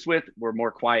like friendships with, were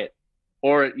more quiet.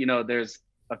 Or, you know, there's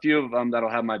a few of them that'll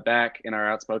have my back and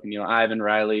are outspoken, you know, Ivan,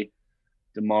 Riley,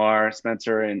 DeMar,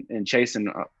 Spencer, and Chasen,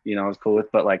 you know, I was cool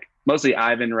with, but like mostly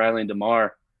Ivan, Riley, and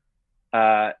DeMar,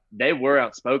 they were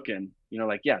outspoken, you know,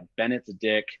 like, yeah, Bennett's a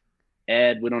dick.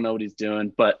 Ed, we don't know what he's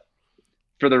doing. But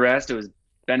for the rest, it was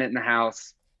Bennett in the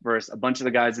house versus a bunch of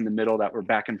the guys in the middle that were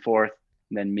back and forth,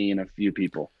 and then me and a few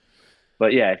people.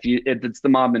 But yeah, it's the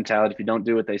mob mentality. If you don't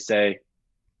do what they say,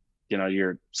 you know,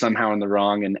 you're somehow in the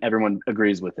wrong, and everyone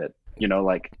agrees with it. You know,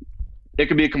 like it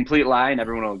could be a complete lie and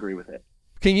everyone will agree with it.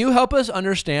 Can you help us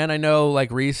understand? I know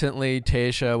like recently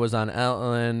Tayshia was on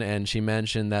Ellen and she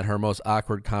mentioned that her most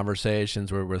awkward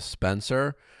conversations were with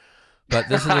Spencer. But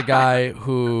this is a guy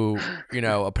who, you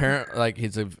know, apparently like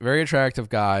he's a very attractive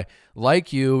guy.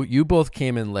 Like you both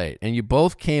came in late and you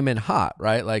both came in hot,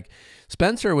 right? Like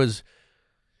Spencer was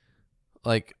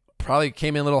like probably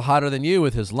came in a little hotter than you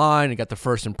with his line and got the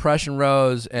first impression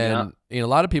rose. And you know, a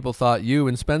lot of people thought you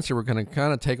and Spencer were going to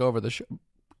kind of take over the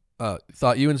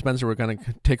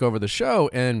show.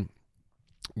 And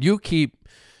you keep,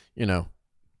 you know,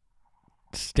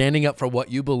 standing up for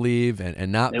what you believe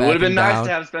and not. It would have been nice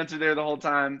to have Spencer there the whole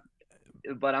time,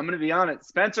 but I'm going to be honest.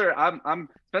 Spencer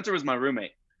was my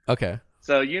roommate. Okay.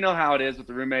 So you know how it is with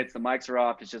the roommates. The mics are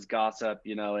off. It's just gossip,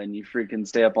 you know, and you freaking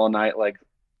stay up all night like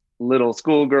little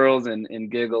schoolgirls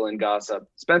and giggle and gossip.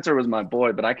 Spencer was my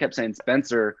boy, but I kept saying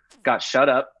Spencer got shut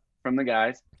up from the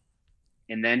guys.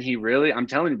 And then he really, I'm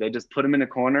telling you, they just put him in a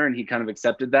corner and he kind of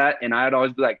accepted that. And I'd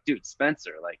always be like, dude,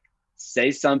 Spencer, like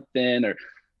say something, or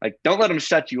like, don't let him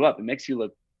shut you up. It makes you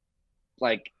look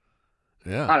like, I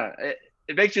don't know,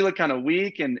 it makes you look kind of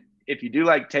weak. And if you do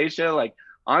like Tayshia, like,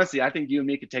 honestly, I think you and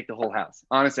me could take the whole house.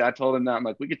 Honestly, I told him that. I'm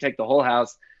like, we could take the whole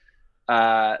house.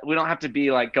 We don't have to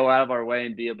be like, go out of our way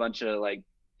and be a bunch of like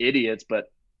idiots,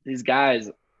 but these guys,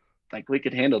 like we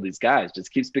could handle these guys.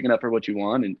 Just keep speaking up for what you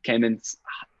want, and came in,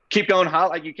 keep going hot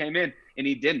like you came in. And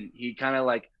he didn't. He kind of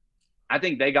like, I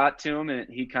think they got to him and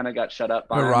he kind of got shut up.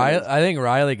 I think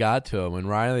Riley got to him when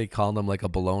Riley called him like a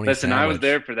bologna sandwich. I was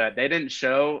there for that. They didn't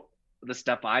show the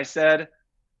stuff I said.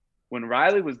 When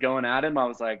Riley was going at him, I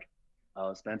was like,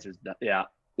 oh, Spencer's done. Yeah.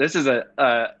 This is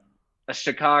a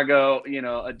Chicago, you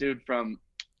know, a dude from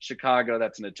Chicago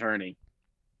that's an attorney.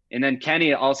 And then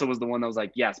Kenny also was the one that was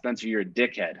like, yeah, Spencer, you're a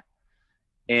dickhead.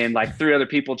 And like 3 other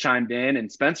people chimed in, and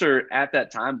Spencer at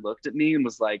that time looked at me and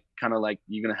was like, kind of like,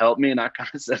 you gonna help me? And I kind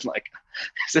of said like,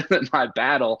 this isn't my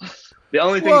battle. The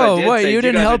only thing I did say, you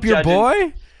didn't help your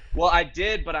boy? Well, I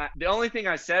did, but the only thing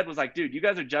I said was like, dude, you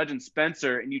guys are judging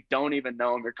Spencer and you don't even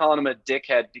know him. You're calling him a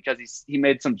dickhead because he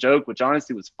made some joke, which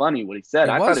honestly was funny what he said.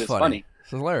 I thought it was funny. It's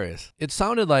hilarious. It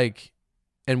sounded like,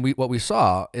 and what we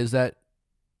saw is that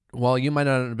while you might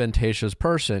not have been Tayshia's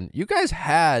person, you guys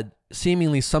had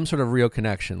seemingly some sort of real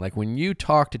connection. Like when you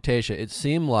talked to Tayshia, it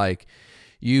seemed like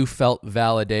you felt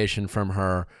validation from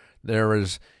her.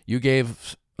 You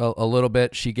gave a little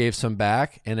bit, she gave some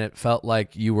back, and it felt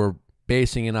like you were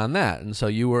basing it on that. And so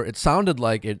it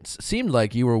seemed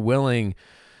like you were willing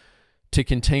to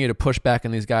continue to push back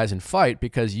on these guys and fight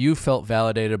because you felt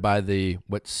validated by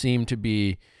what seemed to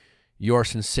be your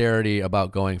sincerity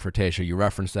about going for Tayshia. You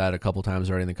referenced that a couple times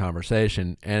already in the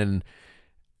conversation. And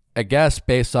I guess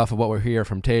based off of what we're hearing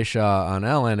from Tayshia on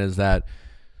Ellen is that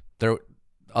there,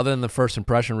 other than the first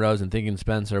impression rose and thinking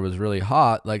Spencer was really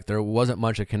hot, like there wasn't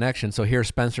much of a connection. So here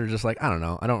Spencer just like, I don't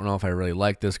know if I really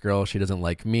like this girl. She doesn't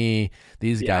like me.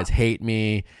 These guys hate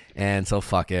me. And so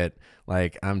fuck it.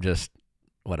 Like, I'm just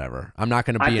whatever. I'm not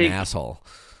going to be an asshole.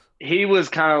 He was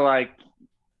kind of like,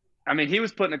 I mean, he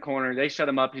was put in a corner. They shut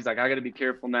him up. He's like, I got to be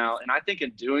careful now. And I think in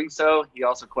doing so, he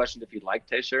also questioned if he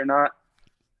liked Tayshia or not.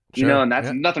 Sure. You know, and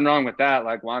that's nothing wrong with that.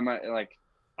 Like, why am I like,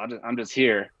 I'm just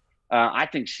here. I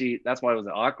think that's why it was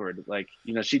awkward. Like,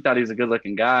 you know, she thought he was a good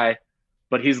looking guy,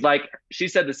 but he's like, she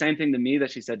said the same thing to me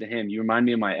that she said to him. You remind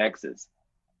me of my exes.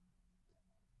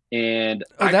 And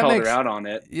I called her out on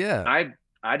it. Yeah.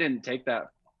 I didn't take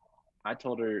that. I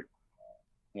told her,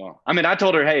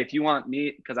 hey, if you want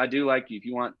me, because I do like you, if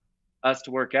you want us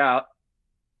to work out,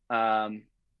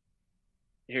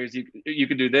 you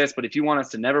could do this, but if you want us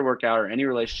to never work out or any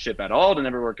relationship at all to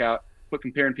never work out, quit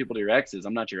comparing people to your exes.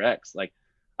 I'm not your ex. Like,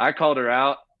 I called her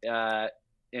out,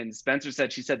 and Spencer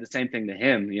said she said the same thing to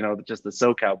him, you know, just the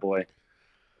SoCal boy.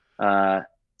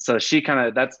 So she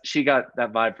got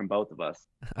that vibe from both of us.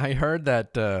 I heard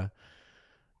that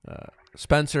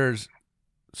Spencer's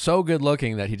so good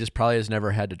looking that he just probably has never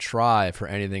had to try for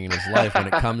anything in his life when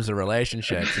it comes to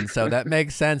relationships. And so that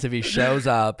makes sense. If he shows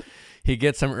up, he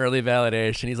gets some early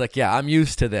validation. He's like, yeah, I'm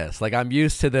used to this. Like, I'm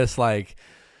used to this, like,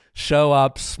 show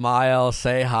up, smile,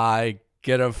 say hi,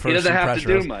 get a first impression. He doesn't have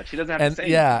to do much. He doesn't have to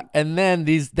say anything. And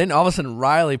then all of a sudden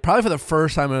Riley, probably for the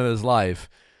first time in his life,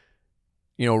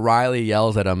 you know, Riley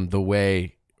yells at him the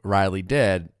way Riley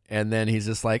did. And then he's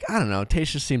just like, I don't know,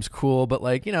 Tayshia seems cool, but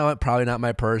like, you know, probably not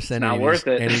my person. It's not worth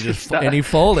it. And he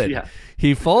folded. Yeah.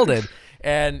 He folded.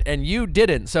 And you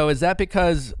didn't. So is that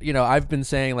because, you know, I've been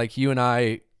saying like you and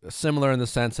I similar in the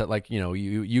sense that like, you know,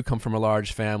 you come from a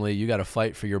large family, you got to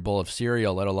fight for your bowl of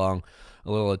cereal, let alone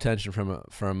a little attention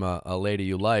from a lady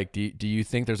you like. Do you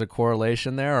think there's a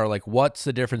correlation there, or like what's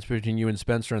the difference between you and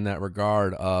Spencer in that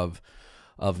regard of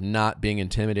not being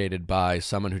intimidated by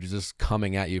someone who's just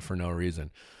coming at you for no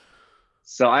reason?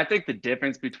 So I think the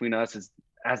difference between us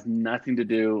has nothing to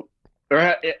do,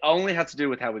 or it only has to do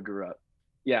with how we grew up.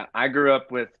 Yeah, I grew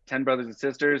up with 10 brothers and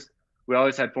sisters. We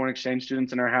always had foreign exchange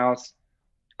students in our house,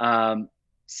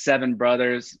 7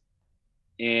 brothers.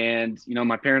 And, you know,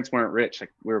 my parents weren't rich.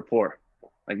 Like, we were poor.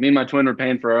 Like, me and my twin were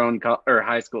paying for our own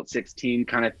high school at 16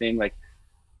 kind of thing. Like,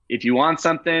 if you want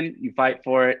something, you fight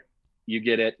for it, you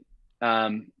get it.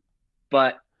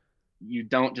 But you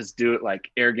don't just do it like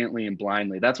arrogantly and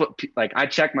blindly. That's what, like, I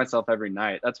check myself every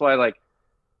night. That's why, like,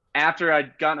 after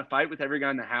I'd gotten a fight with every guy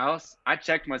in the house, I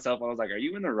checked myself. I was like, are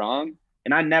you in the wrong?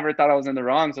 And I never thought I was in the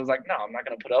wrong. So I was like, no, I'm not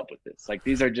going to put up with this. Like,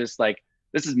 these are just like,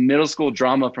 this is middle school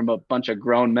drama from a bunch of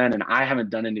grown men, and I haven't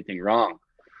done anything wrong.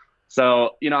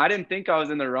 So, you know, I didn't think I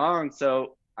was in the wrong.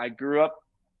 So I grew up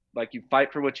like, you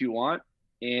fight for what you want,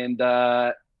 and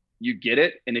you get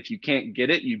it. And if you can't get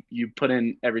it, you put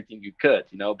in everything you could,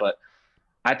 you know. But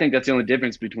I think that's the only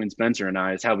difference between Spencer and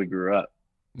I, is how we grew up.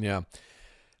 Yeah.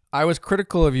 I was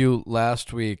critical of you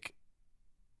last week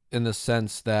in the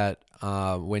sense that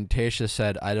when Tayshia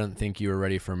said, I don't think you were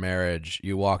ready for marriage,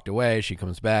 you walked away, she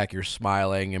comes back, you're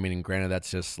smiling. I mean, granted, that's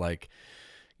just like,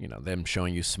 you know, them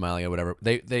showing you smiling or whatever.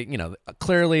 They, you know,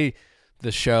 clearly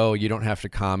the show, you don't have to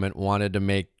comment, wanted to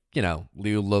make, you know,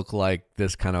 you look like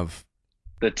this kind of,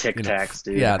 the Tic Tacs,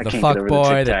 dude. Yeah, the fuck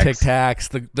boy, the Tic Tacs,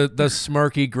 the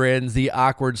smirky grins, the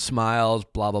awkward smiles,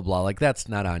 blah blah blah. Like, that's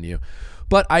not on you.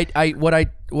 But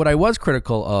what I was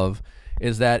critical of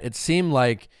is that it seemed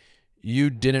like you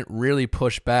didn't really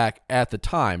push back at the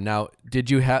time. Now,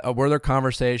 were there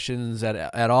conversations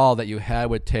at all that you had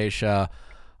with Tayshia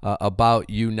about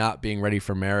you not being ready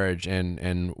for marriage,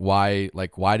 and why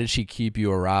did she keep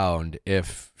you around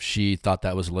if she thought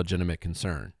that was a legitimate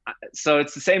concern? So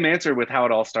it's the same answer with how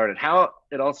it all started. How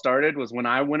it all started was when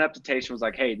I went up to Tayshia and was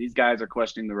like, hey, these guys are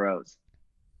questioning the rose.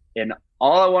 And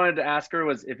all I wanted to ask her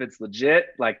was, if it's legit,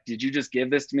 like, did you just give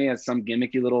this to me as some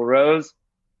gimmicky little rose?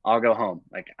 I'll go home.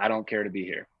 Like, I don't care to be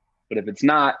here. But if it's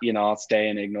not, you know, I'll stay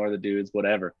and ignore the dudes,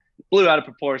 whatever. It blew out of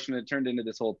proportion. It turned into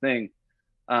this whole thing.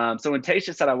 So when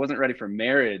Tayshia said I wasn't ready for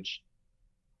marriage,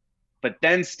 but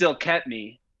then still kept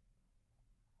me,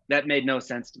 that made no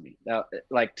sense to me. Now,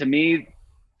 like, to me,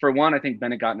 for one, I think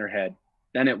Bennett got in her head.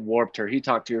 Bennett warped her. He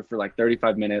talked to her for like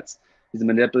 35 minutes. He's a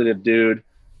manipulative dude.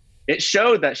 It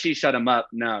showed that she shut him up.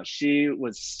 No, she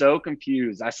was so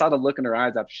confused. I saw the look in her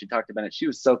eyes after she talked to Bennett. She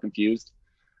was so confused.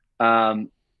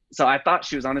 So I thought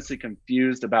she was honestly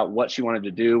confused about what she wanted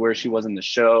to do, where she was in the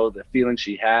show, the feelings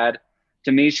she had.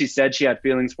 To me, she said she had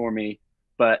feelings for me,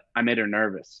 but I made her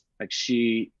nervous. Like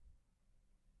she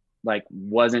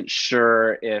wasn't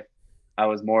sure if I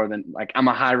was more than like, I'm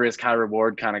a high risk, high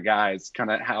reward kind of guy is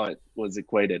kind of how it was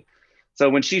equated. So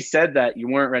when she said that you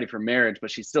weren't ready for marriage,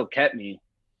 but she still kept me,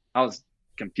 I was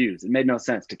confused. It made no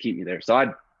sense to keep me there. So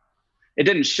it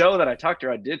didn't show that I talked to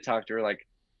her. I did talk to her like,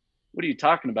 what are you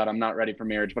talking about? I'm not ready for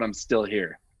marriage, but I'm still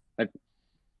here. Like,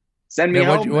 send me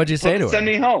home. What'd you say to her? Send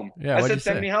me home. Yeah, I said,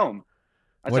 send me home.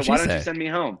 I said, why don't you send me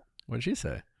home? What'd she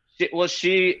say?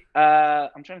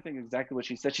 I'm trying to think exactly what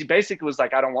she said. She basically was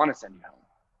like, I don't want to send you home.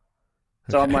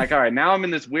 So I'm like, all right, now I'm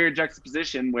in this weird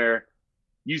juxtaposition where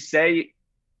you say,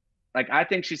 like, I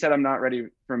think she said I'm not ready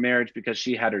for marriage because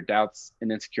she had her doubts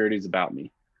and insecurities about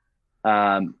me.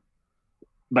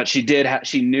 But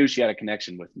she knew she had a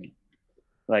connection with me.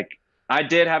 Like, I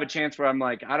did have a chance where I'm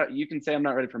like, you can say I'm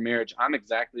not ready for marriage. I'm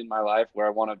exactly in my life where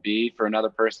I want to be for another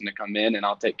person to come in and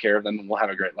I'll take care of them and we'll have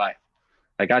a great life.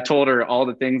 Like I told her all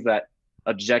the things that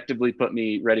objectively put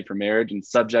me ready for marriage, and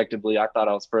subjectively, I thought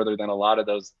I was further than a lot of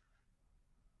those,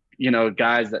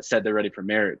 guys that said they're ready for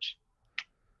marriage,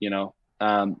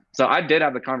 So I did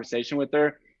have the conversation with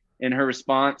her. In her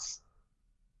response,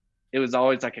 it was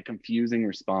always like a confusing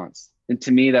response. And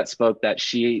to me, that spoke that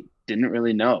she didn't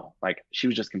really know. Like she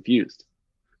was just confused.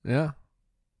 Yeah.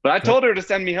 But I told her to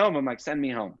send me home. I'm like, send me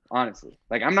home, honestly.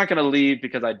 Like, I'm not going to leave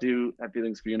because I do have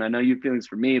feelings for you. And I know you have feelings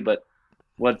for me, but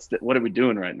what are we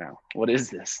doing right now? What is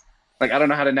this? Like, I don't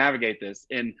know how to navigate this.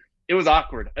 And it was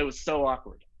awkward. It was so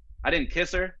awkward. I didn't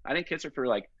kiss her. I didn't kiss her for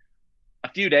like a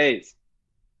few days.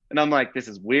 And I'm like, this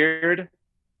is weird.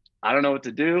 I don't know what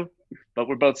to do, but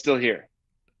we're both still here.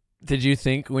 Did you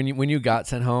think when you got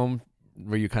sent home,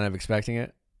 were you kind of expecting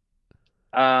it?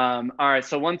 All right.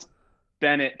 So once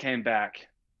Bennett came back,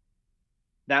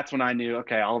 that's when I knew,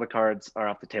 okay, all the cards are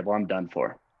off the table. I'm done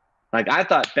for. Like, I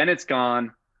thought Bennett's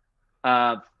gone.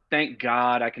 Thank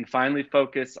God I can finally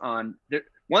focus on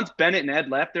once Bennett and Ed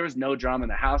left, there was no drama.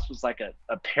 The house was like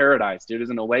a paradise, dude. It was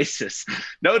an oasis.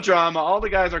 No drama. All the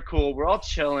guys are cool. We're all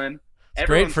chilling. It's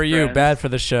great for you, bad for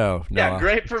the show. Yeah,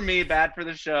 great for me, bad for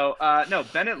the show. No,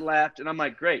 Bennett left, and I'm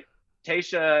like, great.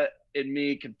 Tayshia and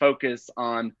me can focus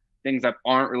on things that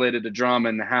aren't related to drama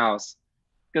in the house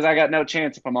because I got no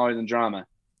chance if I'm always in drama.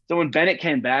 So when Bennett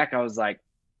came back, I was like,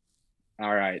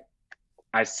 all right.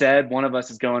 I said one of us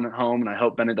is going home, and I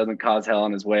hope Bennett doesn't cause hell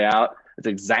on his way out. That's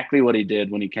exactly what he did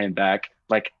when he came back.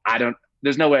 Like,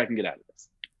 there's no way I can get out of this.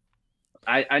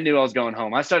 I knew I was going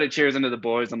home. I started cheersing to the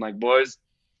boys. I'm like, boys, it's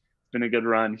been a good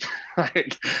run.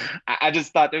 Like, I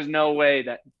just thought there's no way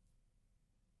that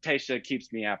Tayshia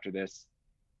keeps me after this,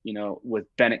 with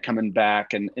Bennett coming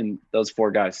back and those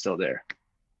four guys still there.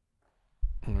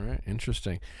 All right.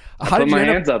 Interesting. I put my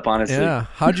hands up, honestly. Yeah.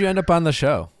 How'd you end up on the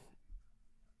show?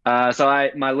 So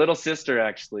my little sister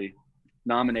actually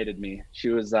nominated me. She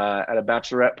was at a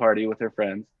Bachelorette party with her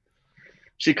friends.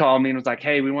 She called me and was like,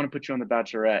 hey, we want to put you on the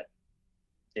Bachelorette.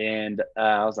 And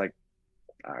I was like,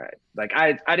 all right. Like,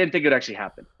 I didn't think it would actually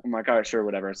happen. I'm like, all right, sure,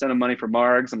 whatever. I sent them money for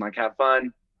Margs. I'm like, have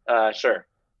fun. Sure.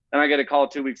 Then I get a call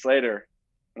 2 weeks later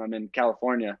when I'm in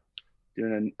California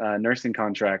doing a nursing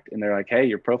contract. And they're like, hey,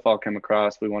 your profile came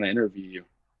across. We want to interview you.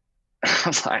 I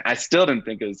was like, I still didn't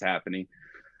think it was happening.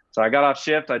 So I got off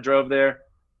shift. I drove there,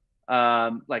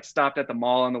 stopped at the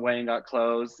mall on the way and got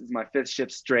clothes. This is my 5th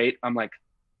shift straight. I'm like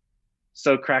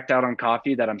so cracked out on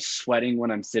coffee that I'm sweating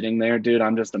when I'm sitting there, dude.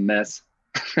 I'm just a mess.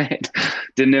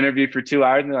 Didn't interview for 2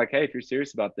 hours. And they're like, hey, if you're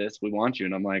serious about this, we want you.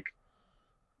 And I'm like,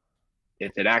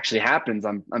 if it actually happens,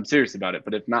 I'm serious about it.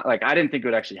 But if not, like, I didn't think it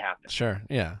would actually happen. Sure.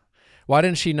 Yeah. Why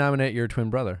didn't she nominate your twin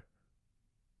brother?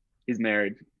 He's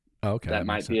married. Oh, okay. That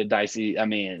might be a dicey. I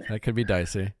mean, that could be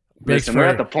dicey. Listen, we're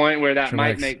at the point where that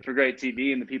might make for great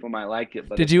TV and the people might like it.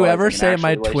 But did you ever say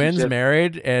my twin's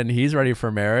married and he's ready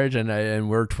for marriage and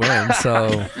we're twins?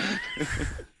 So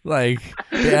like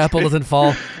the apple doesn't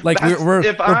fall. Like we're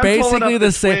basically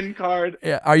the same. Card.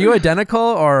 Yeah. Are you identical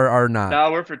or not?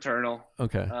 No, we're fraternal.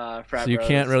 Okay. So you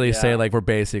can't really say like we're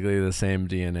basically the same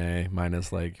DNA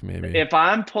minus like maybe. If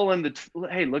I'm pulling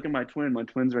hey, look at my twin. My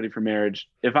twin's ready for marriage.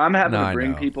 If I'm having to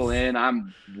bring people in,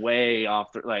 I'm way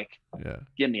off.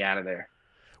 Get me out of there.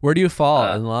 Where do you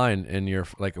fall in line in your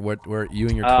like where you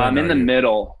and your twin? I'm in the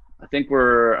middle. I think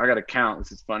I got to count.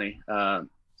 This is funny. 7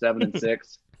 and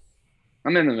 6.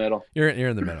 I'm in the middle. You're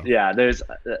in the middle. Yeah, there's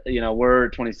we're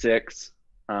 26.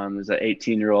 There's an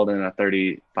 18-year-old and a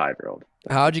 35-year-old.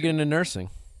 How'd you get into nursing?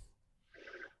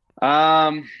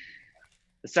 I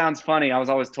it sounds funny. I was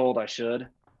always told I should.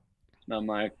 And I'm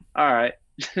like, all right.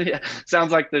 Yeah,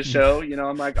 sounds like the show, you know.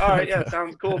 I'm like, all right, yeah,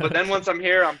 sounds cool. But then once I'm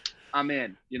here, I'm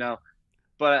in, you know.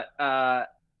 But I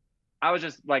was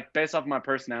just like, based off of my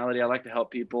personality, I like to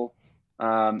help people.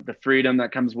 The freedom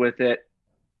that comes with it.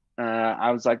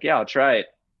 I was like, yeah, I'll try it.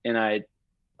 And I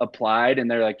applied, and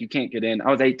they're like, you can't get in.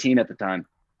 I was 18 at the time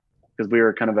because we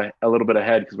were kind of a little bit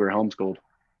ahead because we were homeschooled,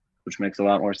 which makes a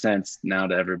lot more sense now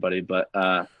to everybody. But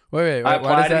wait, I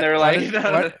applied, and they're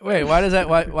like, why does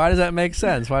that make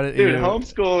sense? Dude,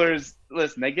 homeschoolers,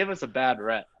 listen, they give us a bad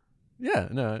rep. Yeah,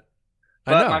 no.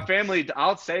 But my family,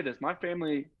 I'll say this, my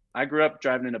family, I grew up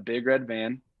driving in a big red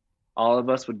van. All of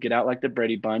us would get out like the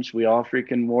Brady Bunch. We all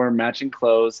freaking wore matching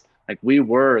clothes. Like, we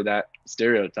were that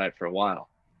stereotype for a while.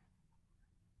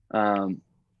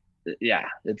 Yeah,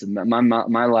 it's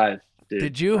my life, dude.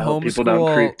 Did you homeschool? People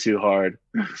don't creep too hard.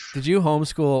 Did you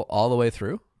homeschool all the way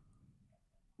through?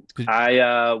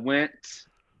 I went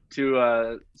to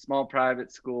a small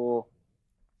private school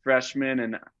freshman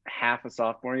and half a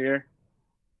sophomore year.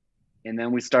 And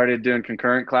then we started doing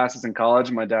concurrent classes in college.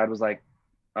 And my dad was like,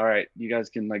 all right, you guys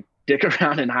can like dick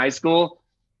around in high school.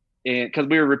 And because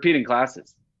we were repeating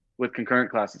classes with concurrent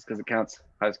classes, because it counts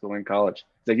high school and college.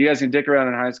 It's like, you guys can dick around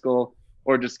in high school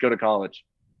or just go to college.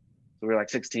 So we were like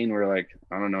 16. We were like,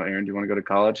 I don't know, Aaron, do you want to go to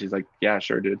college? He's like, yeah,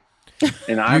 sure, dude.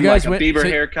 And I'm like a Bieber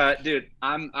haircut, dude.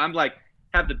 I'm like,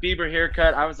 have the Bieber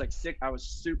haircut. I was like sick. I was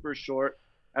super short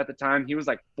at the time. He was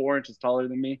like 4 inches taller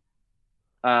than me.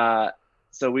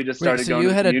 So we just started going to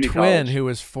community college. So you had a twin who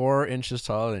was 4 inches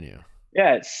taller than you.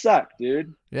 Yeah, it sucked,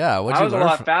 dude. Yeah, I was a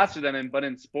lot faster than him, but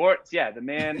in sports, yeah, the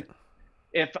man.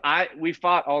 We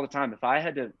fought all the time. If I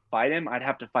had to fight him, I'd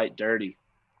have to fight dirty,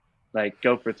 like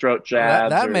go for throat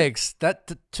jabs.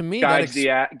 To me, gouge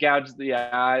the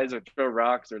eyes or throw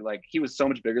rocks, or like, he was so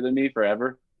much bigger than me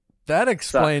forever. That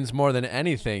explains more than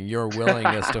anything your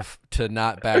willingness to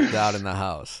not back down in the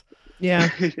house. Yeah.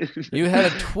 You had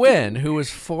a twin who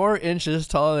was 4 inches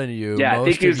taller than you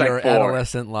most of your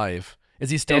adolescent life. Is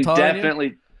he still taller than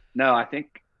you? No, I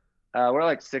think we're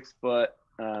like 6 foot.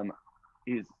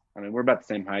 We're about the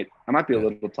same height. I might be a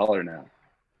little taller now.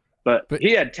 But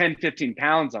he had 10, 15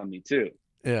 pounds on me too.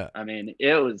 Yeah. I mean,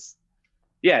 it was,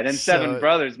 yeah. Then 7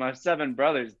 brothers, my 7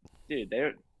 brothers, dude,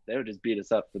 they would just beat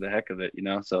us up for the heck of it, you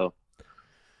know? So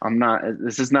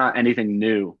this is not anything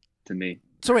new to me.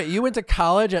 So wait, you went to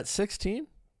college at 16?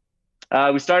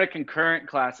 We started concurrent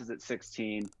classes at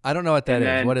 16. I don't know what that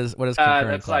is. What is concurrent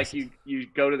that's classes? Like you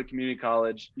go to the community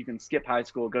college, you can skip high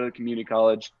school, go to the community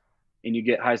college, and you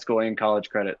get high school and college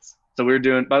credits. So we were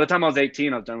doing, by the time I was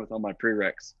 18, I was done with all my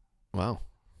prereqs. Wow.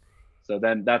 So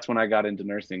then that's when I got into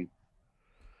nursing.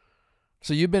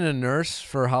 So you've been a nurse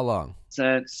for how long?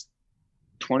 Since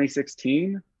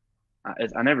 2016.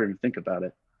 I never even think about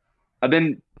it. I've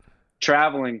been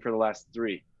traveling for the last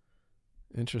 3.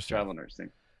 Interesting. Travel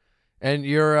nursing. And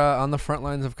you're on the front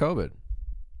lines of COVID.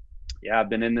 Yeah, I've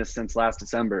been in this since last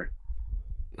December.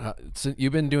 So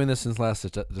you've been doing this since last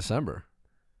December.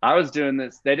 I was doing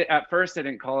this. At first they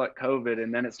didn't call it COVID,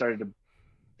 and then it started to.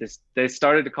 They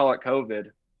started to call it COVID,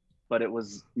 but it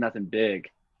was nothing big.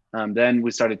 Then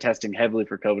we started testing heavily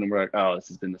for COVID, and we're like, oh, this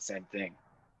has been the same thing.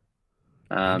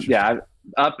 Yeah,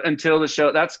 up until the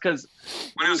show. That's because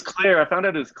when it was clear, I found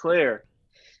out it was clear,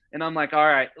 and I'm like, all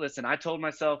right, listen. I told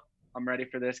myself I'm ready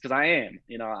for this because I am.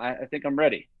 You know, I think I'm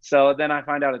ready. So then I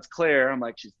find out it's clear. I'm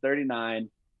like, she's 39.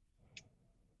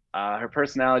 Her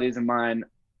personality isn't mine.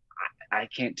 I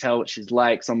can't tell what she's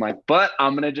like. So I'm like, but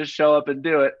I'm going to just show up and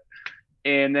do it.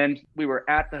 And then we were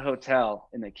at the hotel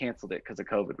and they canceled it because of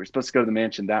COVID. We were supposed to go to the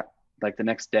mansion the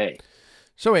next day.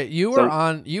 So wait, you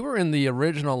were in the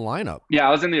original lineup. Yeah,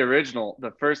 I was in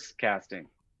the first casting.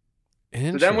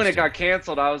 So then when it got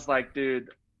canceled, I was like, dude,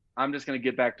 I'm just going to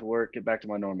get back to work, get back to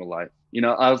my normal life. You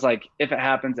know, I was like, if it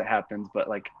happens, it happens. But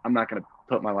like, I'm not going to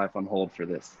put my life on hold for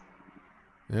this.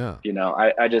 Yeah. You know,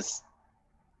 I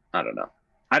don't know.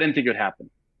 I didn't think it would happen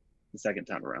the second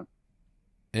time around.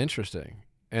 Interesting.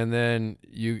 And then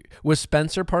was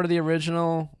Spencer part of the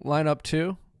original lineup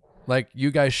too? Like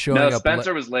you guys showing up? No,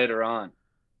 Spencer was later on.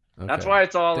 Okay. That's why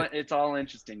it's all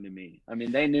interesting to me. I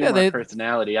mean, they knew my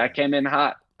personality. I came in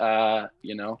hot,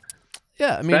 you know.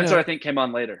 Yeah, I mean, Spencer I think came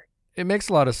on later. It makes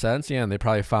a lot of sense. Yeah, and they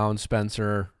probably found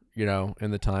Spencer, you know,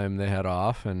 in the time they had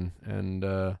off, and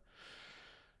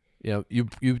you know,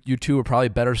 you two were probably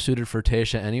better suited for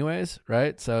Tayshia anyways,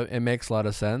 right? So it makes a lot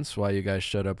of sense why you guys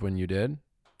showed up when you did.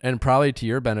 And probably to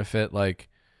your benefit, like,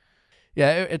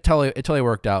 yeah, it totally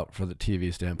worked out for the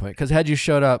TV standpoint. Because had you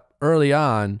showed up early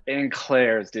on. In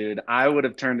Claire's, dude, I would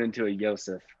have turned into a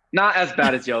Yosef. Not as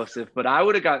bad as Yosef, but I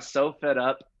would have got so fed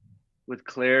up with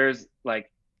Claire's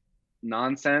like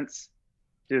nonsense,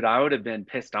 dude, I would have been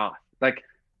pissed off. Like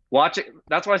watching,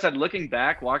 that's why I said looking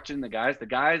back, watching the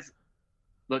guys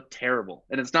look terrible.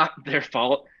 And it's not their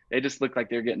fault. They just look like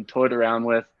they're getting toyed around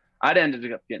with. I'd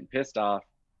ended up getting pissed off.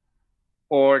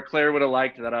 Or Claire would have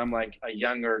liked that I'm like a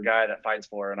younger guy that fights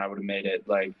for her, and I would have made it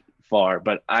like far.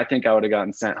 But I think I would have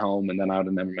gotten sent home, and then I would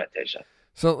have never met Tayshia.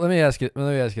 So let me ask you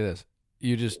this.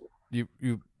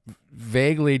 You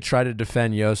vaguely try to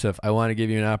defend Yosef. I want to give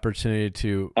you an opportunity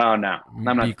to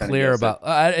be clear about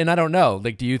and I don't know.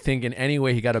 Like, do you think in any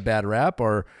way he got a bad rap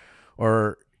or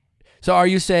so are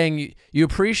you saying you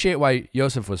appreciate why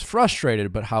Yosef was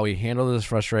frustrated, but how he handled his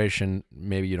frustration,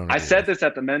 maybe you don't agree I said with? this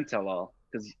at the men tell all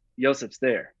because Yosef's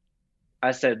there.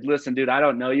 I said, listen, dude, I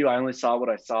don't know you. I only saw what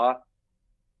I saw.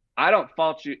 I don't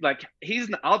fault you. Like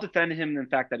I'll defend him in the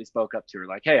fact that he spoke up to her.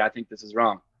 Like, hey, I think this is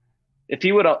wrong. If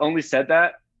he would have only said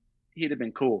that, he'd have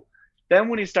been cool. Then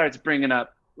when he starts bringing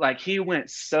up, like he went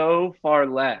so far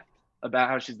left about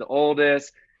how she's the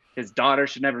oldest, his daughter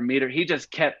should never meet her. He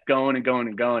just kept going and going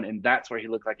and going. And that's where he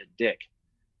looked like a dick.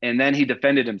 And then he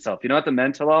defended himself. You know, at the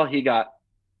men tell all, he got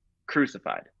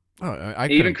crucified. Oh,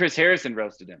 Even Chris Harrison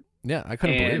roasted him. Yeah, I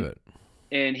couldn't believe it.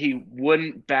 And he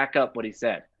wouldn't back up what he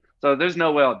said. So there's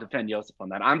no way I'll defend Yosef on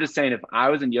that. I'm just saying if I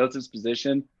was in Yosef's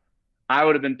position, I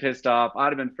would have been pissed off. I'd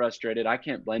have been frustrated. I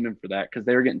can't blame him for that because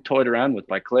they were getting toyed around with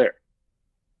by Claire.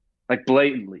 Like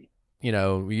blatantly. You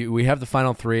know, we have the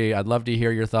final three. I'd love to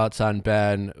hear your thoughts on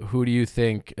Ben. Who do you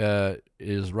think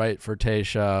is right for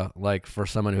Tayshia, like for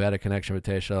someone who had a connection with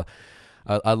Tayshia?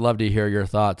 I'd love to hear your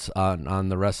thoughts on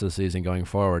the rest of the season going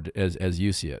forward as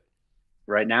you see it.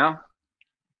 Right now?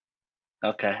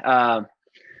 Okay.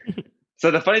 So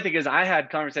the funny thing is I had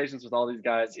conversations with all these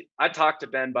guys. I talked to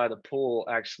Ben by the pool,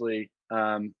 actually,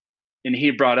 and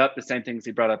he brought up the same things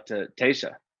he brought up to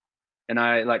Tayshia. And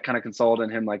I like kind of consoled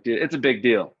him like, dude, it's a big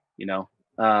deal, you know.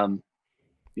 The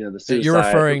suicide, you're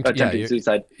referring to attempted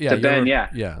suicide to Ben. Yeah.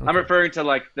 Okay. I'm referring to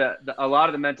like a lot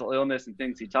of the mental illness and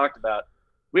things he talked about.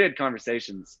 We had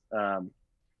conversations. The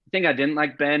thing I didn't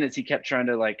like Ben is he kept trying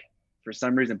to like, for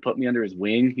some reason, put me under his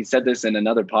wing. He said this in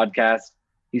another podcast.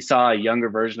 He saw a younger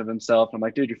version of himself. I'm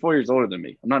like, dude, you're 4 years older than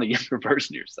me. I'm not a younger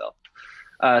version of yourself.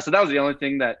 So that was the only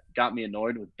thing that got me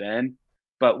annoyed with Ben.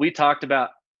 But we talked about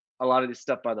a lot of this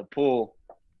stuff by the pool.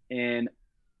 And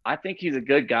I think he's a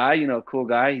good guy, you know, a cool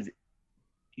guy.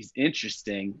 He's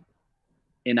interesting.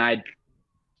 And I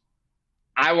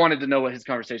wanted to know what his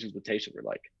conversations with Tayshia were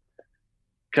like.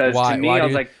 Because to me, I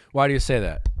was like, why do you say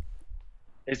that?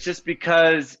 It's just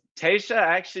because Tayshia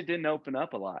actually didn't open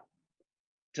up a lot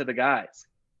to the guys.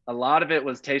 A lot of it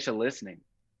was Tayshia listening.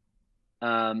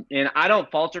 And I don't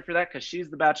fault her for that because she's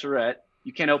the Bachelorette.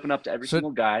 You can't open up to every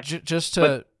single guy. Just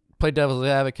to play devil's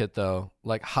advocate, though,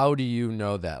 like, how do you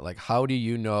know that? Like, how do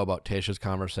you know about Tayshia's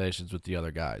conversations with the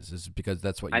other guys? Is it because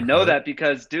that's what you I know heard? that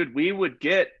because, dude,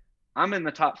 I'm in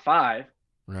the top 5.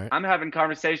 Right. I'm having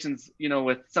conversations, you know,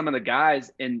 with some of the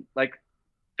guys, and like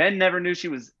Ben never knew she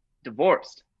was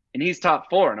divorced, and he's top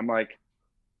 4, and I'm like,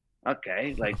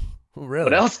 okay, like, really?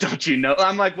 What else don't you know?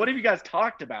 I'm like, what have you guys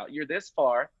talked about? You're this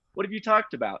far. What have you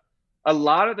talked about? A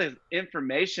lot of the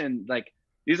information, like,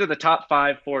 these are the top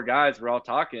 4 guys we're all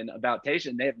talking about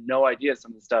Tayshia, and they have no idea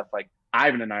some of the stuff like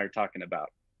Ivan and I are talking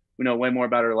about. We know way more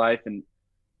about her life, and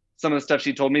some of the stuff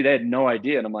she told me, they had no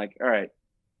idea. And I'm like, all right,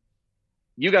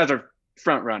 you guys are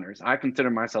front runners. I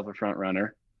consider myself a front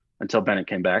runner until Bennett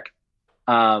came back.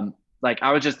 Like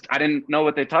I didn't know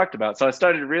what they talked about. So I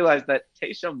started to realize that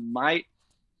Tayshia might,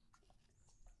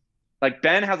 like,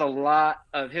 Ben has a lot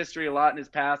of history, a lot in his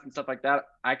past and stuff like that.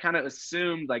 I kind of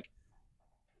assumed like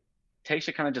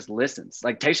Tayshia kind of just listens.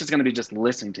 Like Tayshia's going to be just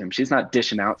listening to him. She's not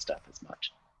dishing out stuff as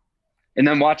much. And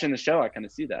then watching the show, I kind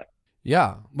of see that.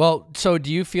 Yeah. Well, so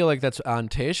do you feel like that's on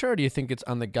Tayshia, or do you think it's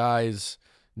on the guys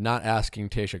not asking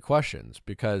Tayshia questions?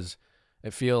 Because I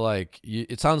feel like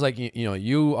it sounds like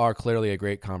you are clearly a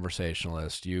great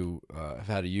conversationalist. You have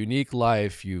had a unique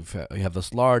life. You have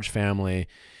this large family.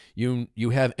 You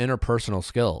have interpersonal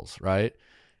skills, right?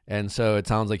 And so it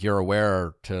sounds like you're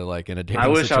aware to, like, in a dating situation.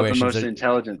 I wish I was the most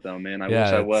intelligent, though, man. I wish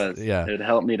I was. Yeah, it would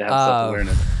help me to have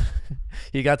self-awareness.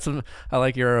 You got some. I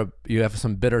like you have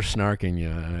some bitter snark in you.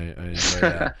 I enjoy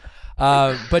that.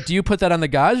 But do you put that on the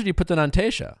guys, or do you put that on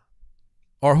Tayshia?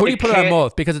 Or who do you put it on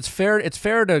both? Because it's fair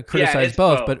to criticize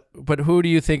both, but who do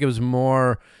you think it was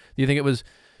more? Do you think it was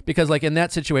because, like, in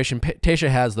that situation, Tayshia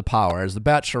has the power. As the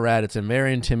Bachelorette, it's a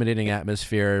very intimidating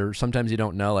atmosphere. Sometimes you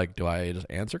don't know, like, do I just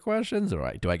answer questions,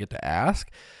 or do I get to ask?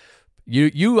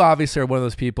 You obviously are one of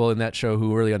those people in that show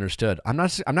who really understood. I'm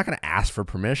not going to ask for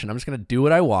permission. I'm just going to do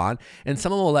what I want, and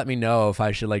someone will let me know if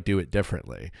I should, like, do it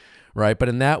differently, right? But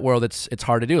in that world, it's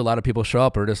hard to do. A lot of people show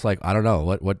up and are just like, I don't know,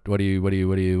 what do you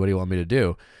want me to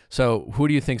do? So who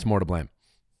do you think's more to blame?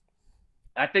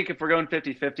 I think if we're going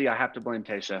 50-50, I have to blame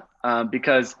Tayshia,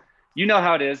 because you know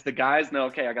how it is. The guys know,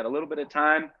 okay, I got a little bit of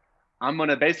time. I'm going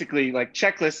to basically like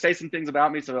checklist, say some things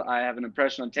about me so I have an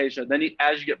impression on Tayshia. Then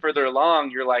as you get further along,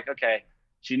 you're like, okay,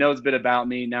 she knows a bit about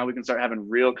me. Now we can start having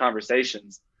real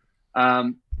conversations.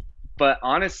 But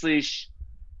honestly,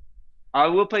 I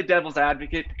will play devil's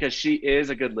advocate because she is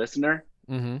a good listener.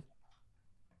 Mm-hmm.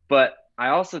 But I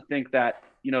also think that,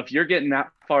 you know, if you're getting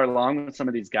that far along with some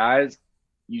of these guys,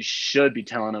 you should be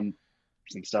telling them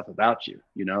some stuff about you,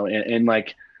 you know, and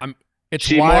like, it's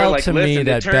wild like, to me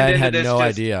that Ben had no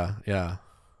idea. Yeah.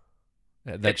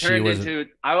 That she was into,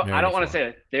 I don't want to say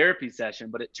a therapy session,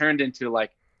 but it turned into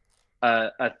like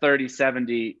a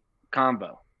 30-70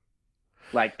 combo.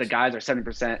 Like the guys are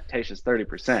 70%, Tayshia's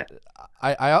 30%.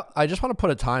 I just want to put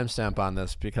a timestamp on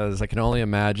this because I can only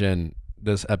imagine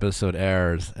this episode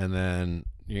airs and then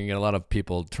you can get a lot of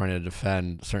people trying to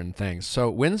defend certain things. So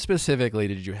when specifically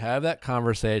did you have that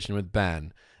conversation with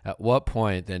Ben? At what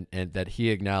point and that he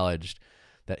acknowledged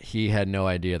that he had no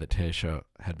idea that Tayshia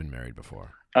had been married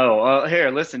before? Oh,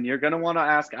 here, listen, you're going to want to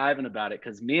ask Ivan about it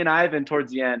because me and Ivan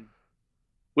towards the end,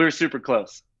 we were super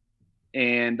close.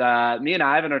 And me and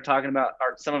Ivan are talking about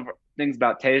some of our things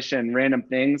about Tayshia and random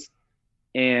things.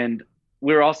 And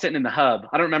we were all sitting in the hub.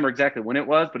 I don't remember exactly when it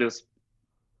was, but it was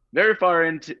very far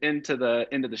into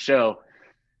the show.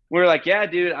 We were like, yeah,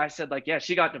 dude. I said, like, yeah,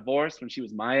 she got divorced when she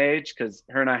was my age because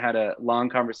her and I had a long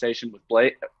conversation with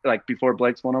Blake, like before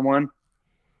Blake's one-on-one.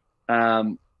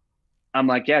 I'm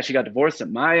like, yeah, she got divorced at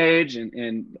my age,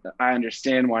 and I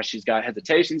understand why she's got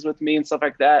hesitations with me and stuff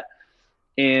like that.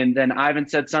 And then Ivan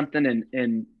said something,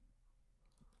 and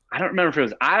I don't remember if it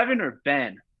was Ivan or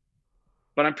Ben,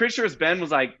 but I'm pretty sure it was Ben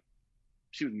was like,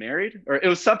 she was married, or it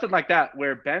was something like that,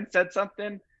 where Ben said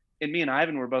something, and me and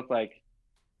Ivan were both like,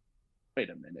 wait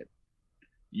a minute,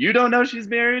 you don't know she's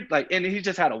married? Like, and he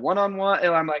just had a one-on-one,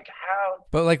 and I'm like, how?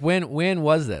 But like, when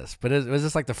was this? But was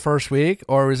this like the first week,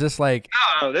 or was this like?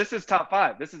 No, this is top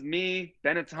 5. This is me,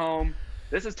 Bennett's home.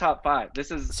 This is top 5.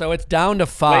 This is so it's down to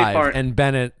 5, and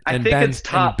Bennett and Ben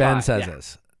says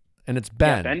this, and it's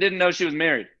Ben. Yeah, Ben didn't know she was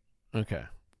married. Okay,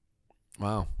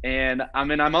 wow. And I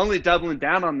mean, I'm only doubling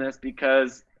down on this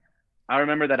because I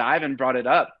remember that Ivan brought it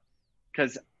up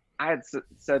because I had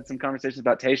said some conversations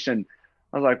about Tayshia, and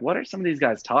I was like, what are some of these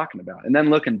guys talking about? And then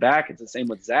looking back, it's the same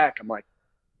with Zach. I'm like,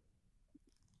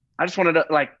 I just wanted to,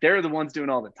 like, they're the ones doing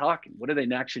all the talking. What do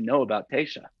they actually know about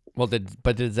Tayshia? Well,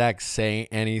 did Zach say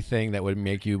anything that would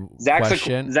make you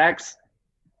question? Zach's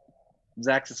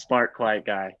a smart, quiet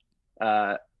guy.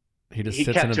 He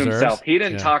kept and to observes? himself. He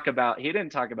didn't talk about him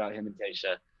and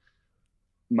Tayshia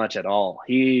much at all.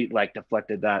 He like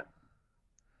deflected that.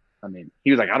 I mean, he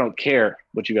was like, I don't care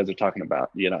what you guys are talking about.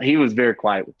 You know, he was very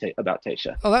quiet about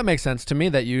Tayshia. Oh, that makes sense to me.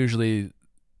 That usually,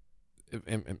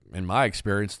 in my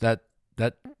experience, that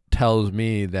tells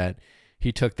me that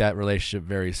he took that relationship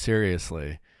very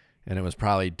seriously, and it was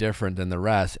probably different than the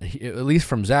rest. At least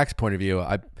from Zach's point of view,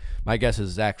 my guess is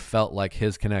Zach felt like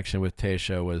his connection with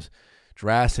Tayshia was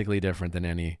drastically different than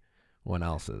anyone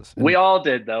else's. And we all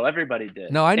did, though. Everybody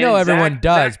did. No, I know everyone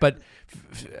does, but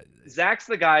Zach's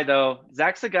the guy, though.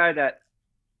 Zach's the guy that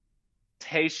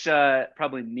Tayshia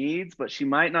probably needs, but she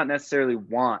might not necessarily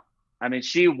want. I mean,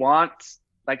 she wants,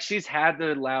 like, she's had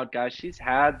the loud guys. She's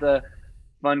had the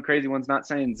fun, crazy ones. Not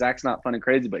saying Zach's not fun and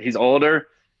crazy, but he's older.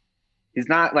 He's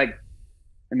not like,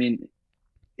 I mean,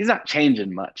 he's not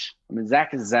changing much. I mean,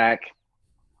 Zach is Zach.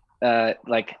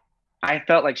 Like, I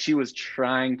felt like she was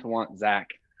trying to want Zach,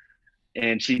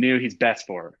 and she knew he's best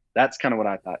for her. That's kind of what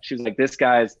I thought. She was like, this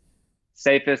guy's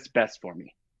safest, best for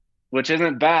me, which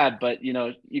isn't bad, but, you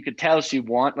know, you could tell she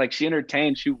wanted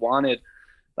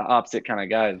the opposite kind of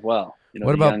guy as well. You know,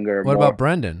 what about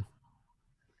Brendan?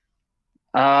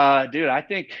 Dude, I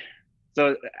think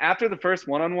so. After the first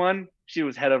one-on-one, she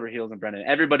was head over heels on Brendan.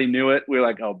 Everybody knew it. We were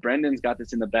like, oh, Brendan's got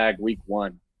this in the bag week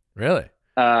 1. Really?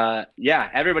 Yeah,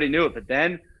 everybody knew it. But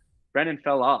then Brendan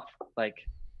fell off.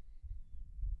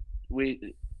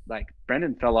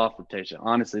 Brendan fell off with Tayshia.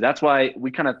 Honestly, that's why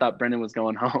we kind of thought Brendan was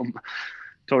going home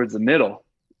towards the middle,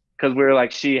 because we were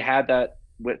like, she had that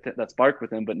spark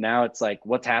with him. But now it's like,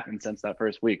 what's happened since that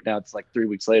first week? Now it's like 3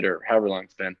 weeks later, however long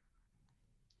it's been.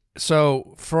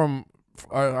 So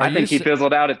I think he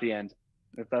fizzled out at the end,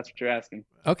 if that's what you're asking.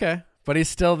 Okay. But he's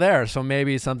still there. So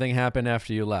maybe something happened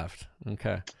after you left.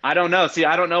 Okay. I don't know. See,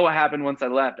 I don't know what happened once I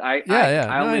left. I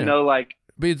only know, like,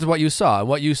 but it's what you saw.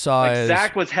 What you saw is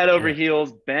Zach was head over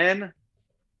heels. Ben,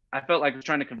 I felt like was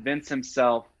trying to convince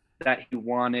himself that he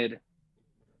wanted.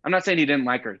 I'm not saying he didn't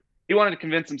like her. he wanted to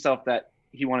convince himself that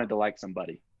he wanted to like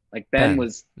somebody. Like Ben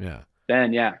was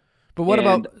Ben, yeah. But what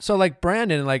about so like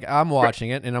Brandon? Like I'm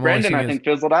watching it, and I'm Brandon, I think,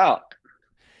 fizzled out.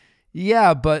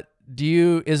 Yeah, but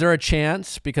is there a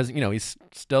chance, because he's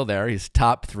still there, he's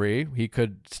top 3, he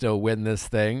could still win this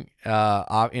thing,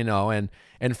 and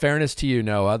in fairness to you,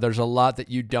 Noah, there's a lot that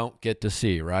you don't get to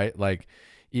see, right? Like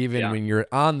even when you're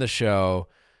on the show,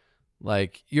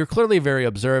 like you're clearly very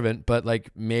observant, but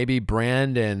like maybe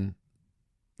Brandon,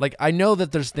 like I know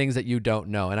that there's things that you don't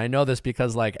know, and I know this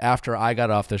because like after I got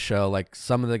off the show, like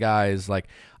some of the guys, like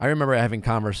I remember having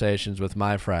conversations with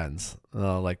my friends,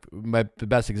 like the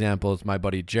best example is my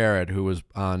buddy Jared, who was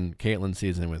on Caitlin's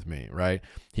season with me, right?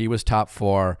 He was top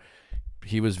 4,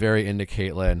 he was very into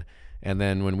Caitlin, and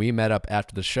then when we met up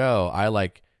after the show, I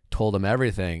like told him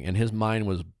everything, and his mind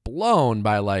was blown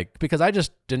by like, because I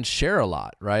just didn't share a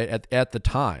lot, right, at the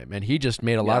time, and he just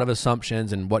made a lot of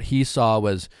assumptions, and what he saw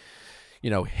was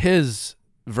his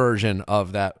version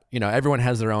of that. Everyone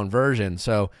has their own version.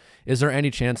 So is there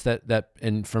any chance that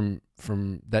and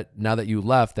from that, now that you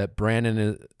left, that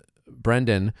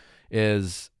Brendan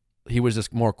he was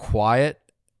just more quiet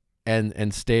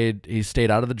and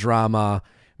stayed out of the drama?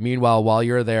 Meanwhile, while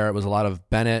you're there, it was a lot of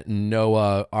Bennett and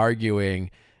Noah arguing,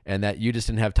 and that you just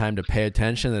didn't have time to pay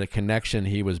attention to the connection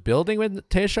he was building with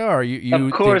Tayshia? Or you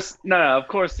of course, no, of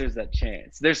course there's that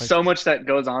chance. There's so much that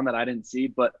goes on that I didn't see,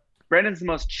 but Brandon's the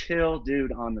most chill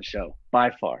dude on the show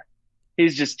by far.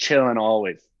 He's just chilling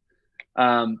always.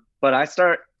 But I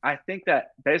think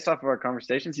that based off of our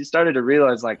conversations, he started to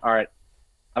realize like, all right,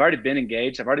 I've already been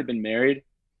engaged. I've already been married.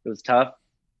 It was tough.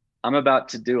 I'm about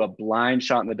to do a blind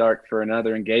shot in the dark for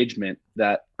another engagement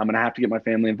that I'm going to have to get my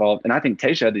family involved. And I think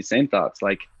Tayshia had these same thoughts.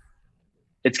 Like,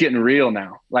 it's getting real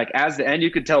now. Like and you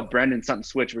could tell Brendan something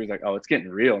switched where he's like, oh, it's getting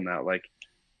real now. Like,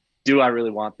 do I really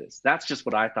want this? That's just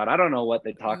what I thought. I don't know what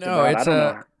they talked about. I don't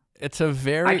know. It's a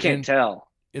very, I can't tell.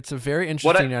 It's a very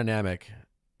interesting dynamic.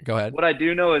 Go ahead. What I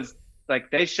do know is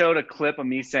like they showed a clip of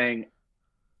me saying,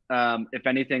 if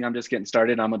anything, I'm just getting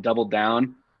started. I'm gonna double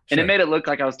down. And it made it look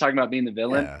like I was talking about being the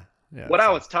villain. Yeah, what I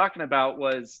was talking about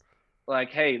was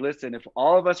like, hey, listen, if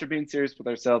all of us are being serious with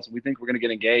ourselves, we think we're gonna get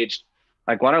engaged.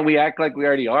 Like, why don't we act like we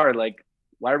already are? Like,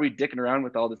 why are we dicking around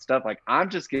with all this stuff? Like,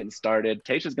 I'm just getting started.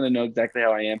 Tayshia's gonna know exactly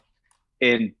how I am.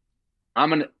 And I'm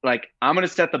gonna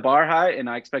set the bar high, and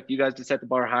I expect you guys to set the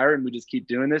bar higher, and we just keep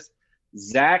doing this.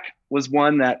 Zach was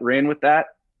one that ran with that.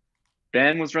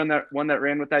 Ben was one that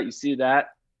ran with that. You see that.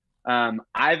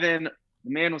 Ivan,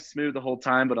 the man was smooth the whole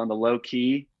time, but on the low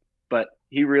key. But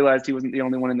he realized he wasn't the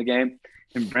only one in the game.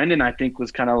 And Brendan, I think,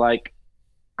 was kind of like,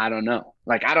 I don't know.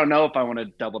 Like, I don't know if I want to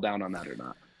double down on that or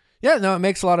not. Yeah, no, it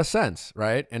makes a lot of sense,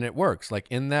 right? And it works. Like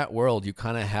in that world, you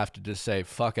kind of have to just say,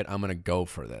 fuck it, I'm going to go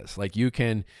for this. Like you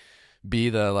can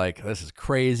be the like, this is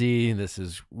crazy, this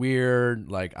is weird,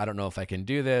 like I don't know if I can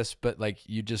do this, but like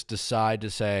you just decide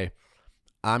to say,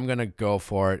 I'm going to go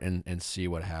for it and see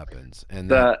what happens.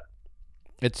 And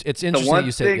it's interesting that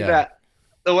you said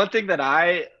the one thing that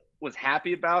I was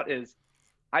happy about is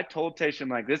I told Tayshia,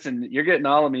 like, listen, you're getting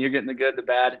all of me, you're getting the good, the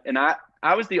bad. And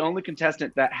I was the only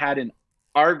contestant that had an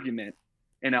argument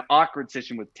in an awkward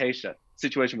situation with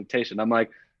Tayshia. And I'm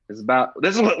like, this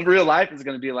is what real life is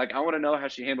going to be like. I want to know how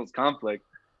she handles conflict.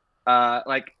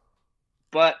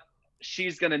 But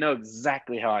she's going to know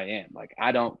exactly how I am. Like,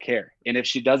 I don't care. And if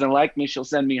she doesn't like me, she'll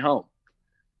send me home.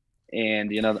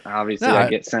 And, obviously I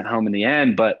get sent home in the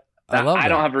end, but I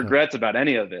don't have regrets about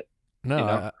any of it.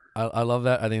 No, I love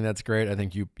that. I think that's great. I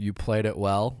think you played it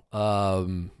well.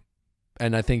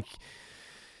 And I think,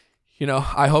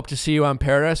 I hope to see you on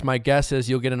Paradise. My guess is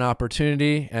you'll get an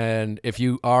opportunity, and if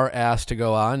you are asked to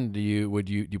go on, do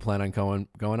you plan on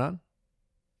going on?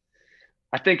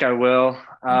 I think I will.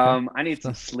 Okay. I need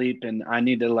some sleep, and I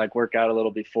need to work out a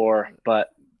little before.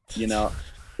 But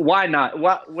why not?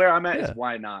 Where I'm at is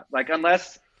why not? Like,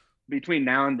 unless between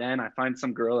now and then I find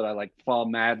some girl that I fall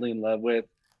madly in love with,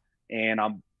 and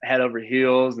I'm head over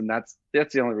heels, and that's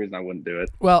the only reason I wouldn't do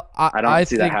it. Well, I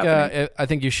see think that happening. I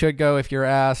think you should go if you're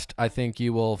asked. I think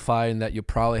you will find that you'll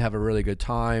probably have a really good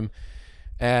time,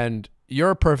 and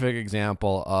you're a perfect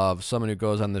example of someone who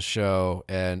goes on the show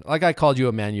and, like, I called you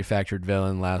a manufactured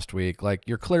villain last week. Like,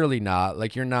 you're clearly not.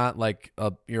 Like, you're not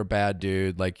you're a bad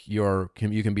dude. Like, you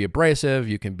can be abrasive,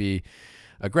 you can be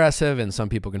aggressive, and some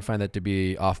people can find that to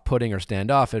be off-putting or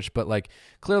standoffish, but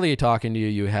clearly talking to you,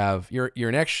 you're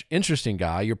an interesting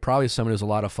guy. You're probably someone who's a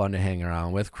lot of fun to hang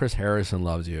around with. Chris Harrison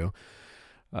loves you.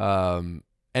 And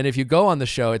if you go on the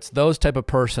show, it's those type of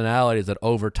personalities that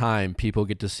over time people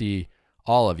get to see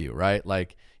all of you, right?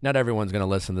 Like, not everyone's going to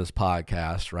listen to this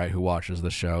podcast, right? Who watches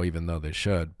the show, even though they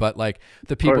should. But like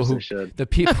the people who, the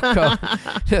people,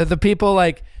 the people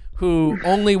like who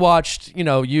only watched,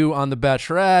 you on the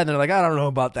Bachelorette, and they're like, I don't know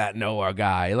about that Noah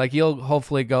guy. Like, you'll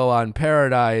hopefully go on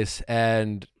Paradise,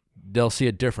 and they'll see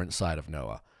a different side of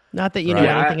Noah. Not that you know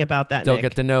anything about that. They'll Nick.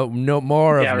 get to know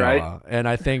more of Noah, right? and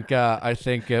I think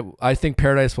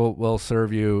Paradise will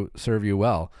serve you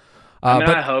well. But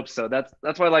I hope so.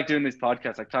 That's why I like doing these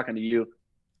podcasts, like talking to you.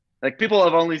 Like, people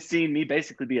have only seen me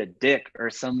basically be a dick or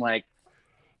some like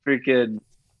freaking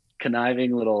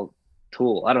conniving little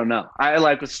tool. I don't know. I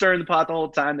was stirring the pot the whole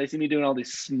time. They see me doing all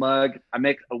these smug. I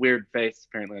make a weird face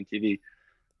apparently on TV.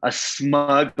 A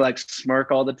smug like smirk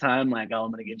all the time. Like, oh,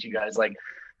 I'm gonna get you guys. Like,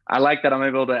 I like that I'm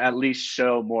able to at least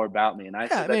show more about me. And I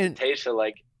said that to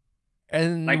Tayshia,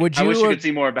 I wish you could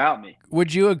see more about me.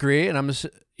 Would you agree? And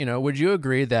would you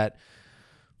agree that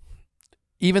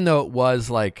even though it was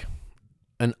like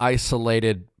an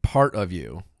isolated part of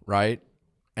you, right?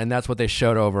 And that's what they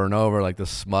showed over and over, like the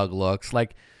smug looks,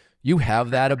 like you have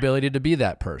that ability to be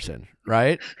that person,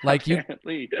 right? Like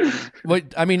Apparently.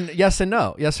 I mean, yes and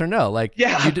no, yes or no. Like,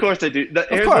 yeah, of course I do.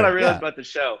 Here's what I realized about the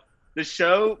show. The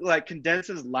show like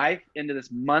condenses life into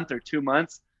this month or 2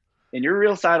 months, and your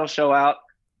real side will show out,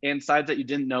 and sides that you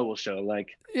didn't know will show. Like,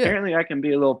 apparently I can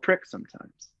be a little prick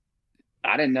sometimes.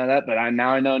 I didn't know that, but I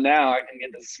know now. I can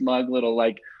get the smug little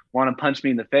like want to punch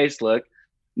me in the face look.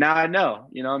 Now I know.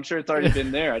 I'm sure it's already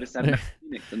been there. I just haven't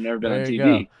seen it. I've never been on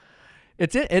TV.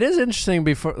 It is interesting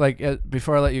before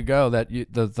I let you go that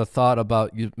the thought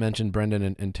about, you mentioned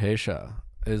Brendan and Tayshia,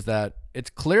 is that it's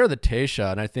clear that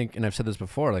Tayshia, and I've said this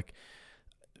before, like,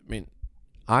 I mean,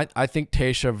 I think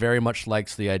Tayshia very much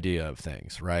likes the idea of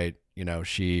things, right?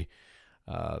 She,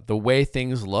 the way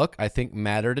things look, I think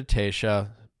matter to Tayshia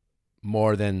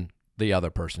more than the other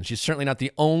person. She's certainly not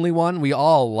the only one. We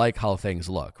all like how things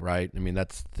look, right? I mean,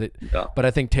 but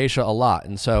I think Tayshia a lot.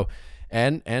 And so,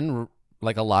 and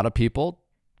like a lot of people,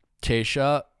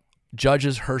 Tayshia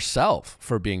judges herself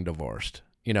for being divorced,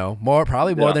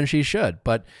 probably more than she should,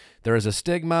 but there is a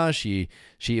stigma. She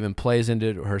even plays into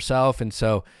it herself. And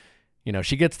so,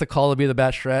 she gets the call to be the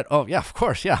Bachelorette. Oh yeah, of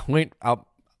course. Yeah.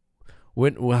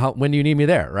 When do you need me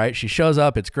there? Right. She shows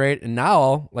up. It's great. And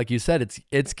now, like you said,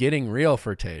 it's getting real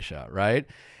for Tayshia. Right.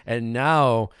 And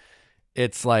now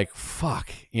it's like,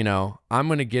 fuck, I'm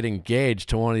going to get engaged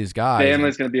to one of these guys.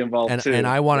 Family's going to be involved too. And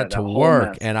I want it to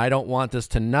work, and I don't want this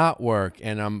to not work.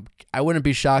 And I wouldn't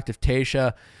be shocked if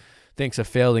Tayshia thinks a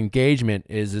failed engagement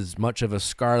is as much of a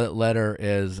scarlet letter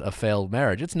as a failed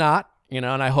marriage. It's not, and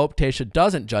I hope Tayshia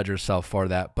doesn't judge herself for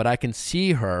that, but I can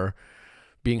see her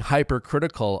being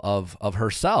hypercritical of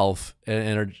herself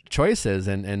and her choices.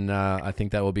 And I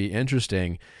think that will be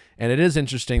interesting. And it is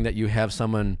interesting that you have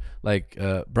someone like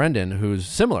Brendan, who's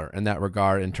similar in that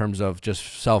regard in terms of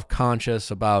just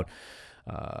self-conscious about,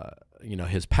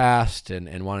 his past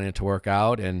and wanting it to work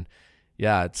out. And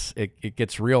yeah, it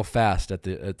gets real fast at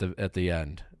the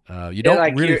end. You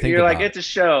don't really think you're about like, it's a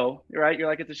show, right? You're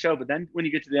like, it's a show. But then when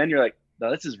you get to the end, you're like,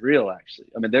 no, this is real, actually.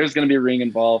 I mean, there's going to be a ring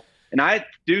involved. And I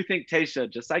do think Tayshia,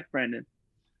 just like Brendan,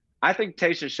 I think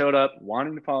Tayshia showed up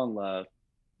wanting to fall in love,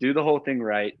 do the whole thing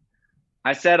right.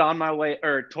 I said on my way,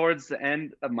 or towards the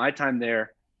end of my time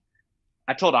there,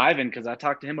 I told Ivan, because I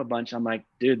talked to him a bunch. I'm like,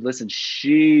 dude, listen,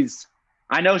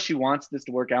 I know she wants this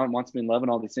to work out and wants to be in love and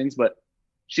all these things, but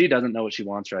she doesn't know what she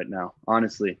wants right now.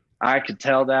 Honestly, I could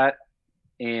tell that,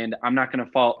 and I'm not going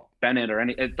to fault Bennett or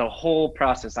the whole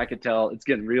process. I could tell it's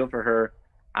getting real for her.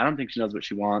 I don't think she knows what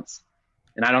she wants,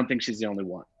 and I don't think she's the only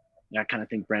one. And I kind of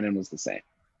think Brendan was the same.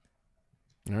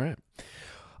 All right.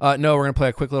 No, we're going to play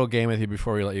a quick little game with you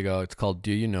before we let you go. It's called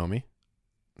Do You Know Me?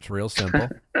 It's real simple.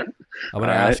 I'm going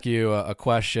to ask you a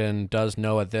question. Does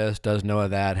Noah this? Does Noah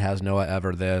that? Has Noah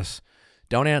ever this?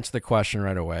 Don't answer the question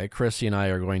right away. Chrissy and I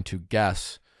are going to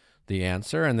guess the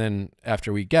answer. And then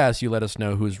after we guess, you let us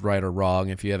know who's right or wrong.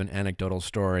 If you have an anecdotal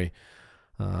story,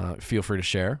 feel free to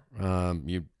share.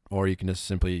 Or you can just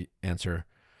simply answer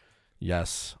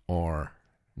yes or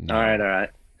no. All right.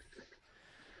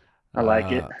 I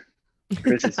like it.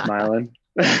 Chris is smiling.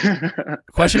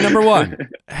 Question number 1.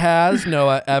 Has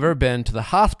Noah ever been to the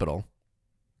hospital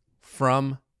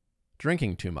from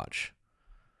drinking too much?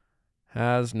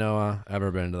 Has Noah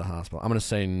ever been to the hospital? I'm going to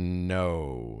say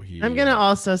no. I'm going to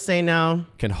also say no.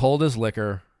 Can hold his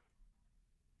liquor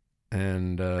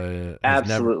and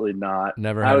absolutely not.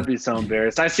 Never. I would be so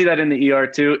embarrassed. I see that in the ER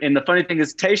too. And the funny thing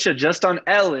is, Tayshia just on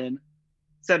Ellen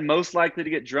said most likely to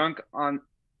get drunk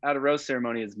at a rose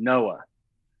ceremony is Noah.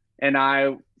 And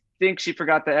I think she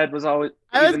forgot that Ed was always.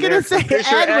 I was even gonna there, 'cause I'm say pretty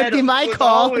sure Ed would be my was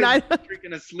call, and always I-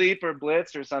 freaking asleep or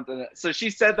blitzed or something. So she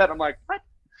said that. I'm like, what?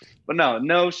 But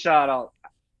no shot.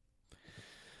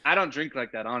 I don't drink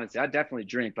like that, honestly. I definitely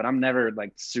drink, but I'm never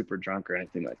like super drunk or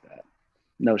anything like that.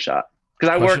 No shot.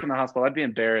 Because I work in the hospital. I'd be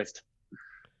embarrassed.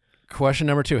 Question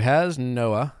number 2: has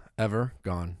Noah ever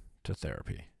gone to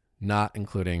therapy, not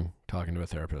including talking to a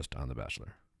therapist on The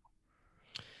Bachelor?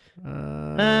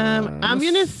 I'm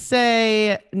gonna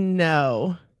say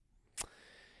no.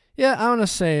 Yeah, I'm gonna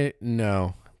say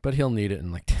no, but he'll need it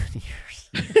in like 10 years.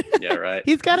 Yeah, right.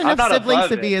 He's got I'm enough not siblings above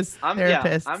to be it. his I'm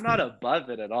therapist. not above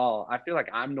it at all. I feel like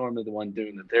I'm normally the one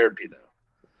doing the therapy though.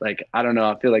 Like, I don't know.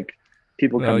 I feel like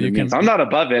people Well, come to you me. can- So I'm not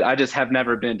above it. I just have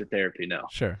never been to therapy. No.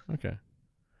 Sure. Okay.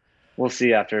 We'll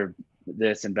see after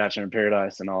this and Bachelor in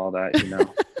Paradise and all that, you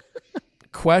know.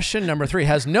 Question number 3: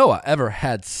 has Noah ever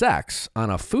had sex on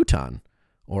a futon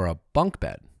or a bunk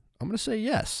bed? I'm gonna say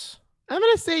yes. I'm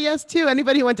gonna say yes too.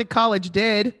 Anybody who went to college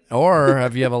did. Or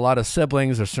if you have a lot of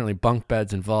siblings, there's certainly bunk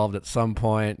beds involved at some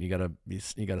point. You gotta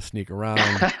sneak around.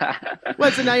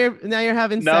 What? So now you're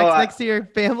having No, sex next to your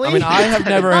family? I mean, I have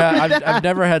never had. I've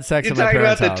never had sex You're in my talking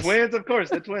about parents' the house. twins, of course,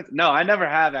 the twins. No, I never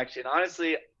have actually. And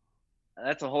honestly,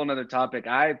 that's a whole nother topic.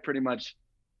 I pretty much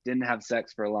didn't have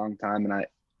sex for a long time, and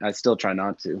I still try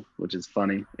not to, which is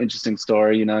funny. Interesting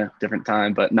story, you know, different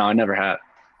time. But no, I never have.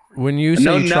 When you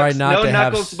say you try not no to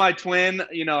have, knuckles to my twin,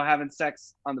 you know, having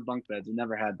sex on the bunk beds. I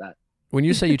never had that. when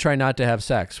you say you try not to have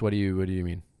sex, what do you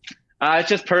mean? It's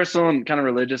just personal and kind of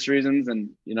religious reasons, and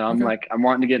you know, I'm Okay. I'm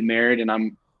wanting to get married, and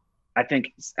I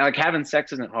think like having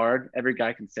sex isn't hard. Every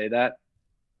guy can say that.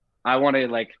 I want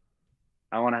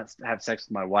to have sex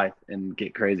with my wife and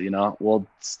get crazy. You know, we'll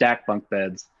stack bunk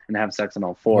beds and have sex on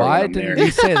all four. Why when I'm didn't married.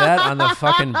 you say that on the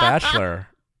fucking Bachelor?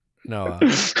 No.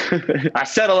 I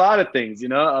said a lot of things. You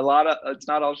know, it's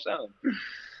not all shown.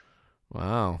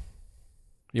 Wow.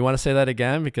 You want to say that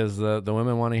again because the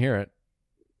women want to hear it.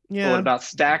 yeah. What about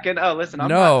stacking? Oh, listen, I'm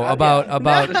No, not,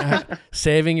 about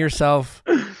saving yourself.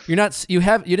 You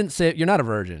didn't say you're not a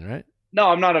virgin, right? No,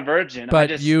 I'm not a virgin.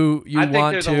 But I you think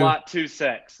want there's to. a lot to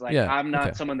sex. Like Yeah, I'm not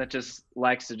okay. someone that just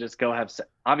likes to just go have sex.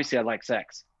 Obviously, I like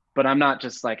sex, but I'm not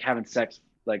just like having sex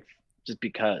like just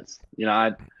because. You know,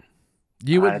 I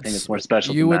think it's more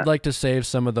special. You than would that. like to save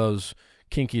some of those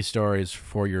kinky stories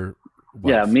for your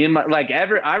wife. Yeah, me and my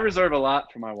I reserve a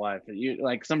lot for my wife. You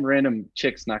like some random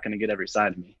chick's not going to get every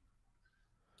side of me.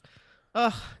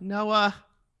 Ugh, Noah.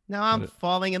 Now I'm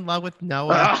falling in love with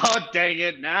Noah. Oh, dang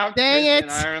it! Now Dang Chris it.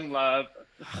 and I are in love.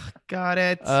 Got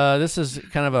it. This is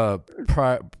kind of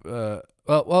a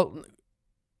well.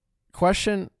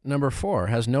 Question number 4: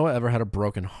 has Noah ever had a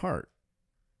broken heart?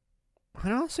 I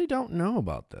honestly don't know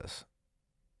about this.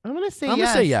 I'm gonna say I'm yes.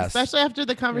 gonna say yes. Especially after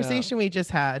the conversation we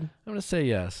just had. I'm gonna say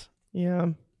yes. Yeah.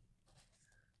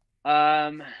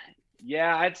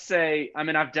 Yeah, I'd say. I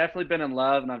mean, I've definitely been in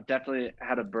love, and I've definitely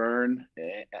had a burn.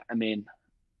 I mean,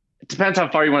 it depends how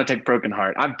far you want to take broken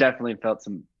heart. I've definitely felt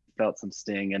some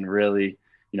sting, and really,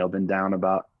 you know, been down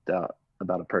about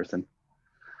a person.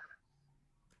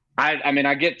 I mean,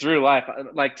 I get through life.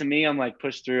 Like to me, I'm like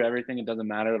push through everything. It doesn't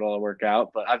matter. It'll all work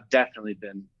out. But I've definitely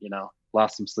been, you know,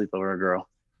 lost some sleep over a girl.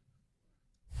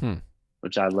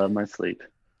 Which I love my sleep.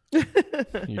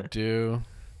 You do.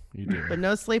 You do. But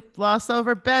no sleep loss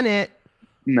over Bennett.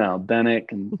 No, Bennett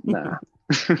can nah.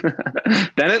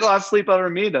 Bennett lost sleep over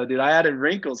me though, dude. I added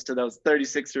wrinkles to those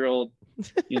 36-year-old,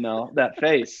 you know, that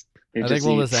face. I think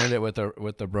we'll just end it with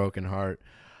the broken heart.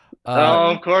 Oh,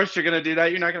 of course you're gonna do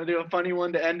that. You're not gonna do a funny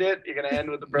one to end it. You're gonna end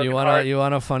with a broken heart. You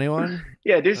want a funny one?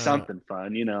 Yeah, do something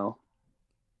fun, you know.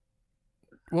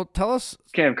 Well, tell us.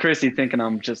 Can't have Chrissy thinking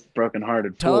I'm just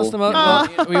brokenhearted. Tell us fool. the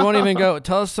most. We won't even go.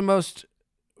 Tell us the most.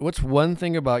 What's one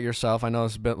thing about yourself? I know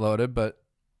it's a bit loaded, but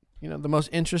you know the most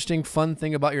interesting, fun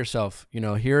thing about yourself. You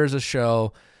know, here's a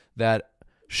show that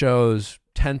shows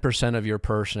 10% of your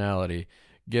personality.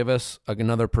 Give us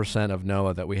another percent of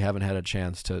Noah that we haven't had a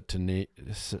chance to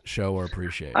show or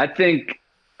appreciate. I think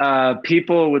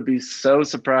people would be so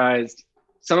surprised.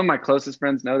 Some of my closest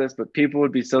friends know this, but people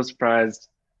would be so surprised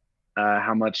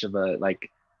how much of a like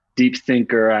deep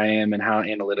thinker I am and how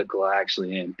analytical I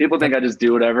actually am. People think I just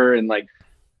do whatever and like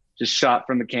just shot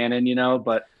from the cannon, you know,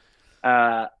 but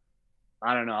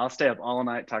I don't know. I'll stay up all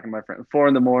night talking to my friends, 4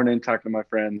 a.m. talking to my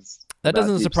friends. That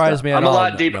doesn't deep surprise stuff. me at I'm all. a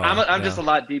lot deeper. No, I'm just a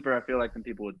lot deeper, I feel like, than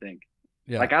people would think.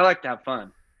 Yeah. Like I like to have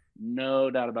fun. No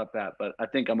doubt about that. But I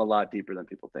think I'm a lot deeper than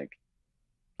people think.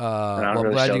 Well, I'm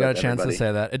really glad show you got that a to chance to everybody.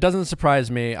 say that. It doesn't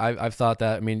surprise me. I've thought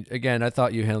that. I mean, again, I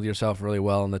thought you handled yourself really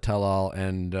well in the tell-all,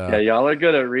 and Yeah, y'all are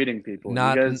good at reading people.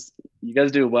 not- You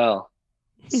guys do well.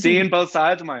 seeing both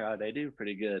sides, I'm like, oh, they do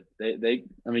pretty good.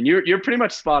 I mean, you're pretty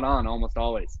much spot on almost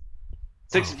always.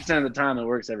 60% of the time, it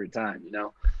works every time. You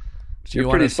know, So you're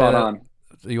pretty spot on.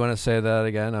 You want to say that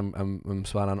again? I'm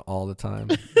spot on all the time.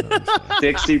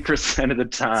 60% of the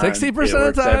time. 60%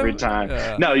 of the time? Every time.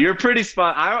 Yeah. No, you're pretty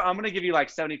spot. I'm going to give you like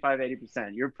 75,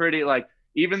 80%. You're pretty like,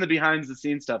 even the behind the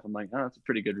scenes stuff, I'm like, oh, that's a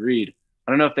pretty good read.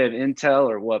 I don't know if they have intel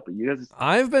or what, but you guys.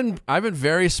 I've been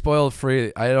very spoiled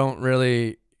free. I don't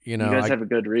really, you know. You guys have a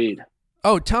good read.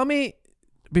 Oh, tell me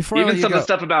before I even let you some go, of the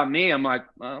stuff about me, I'm like,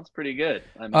 well, that's pretty good.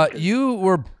 I mean, you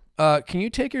were. Can you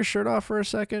take your shirt off for a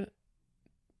second?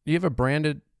 You have a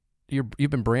branded. You've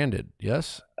been branded,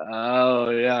 yes? Oh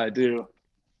yeah, I do.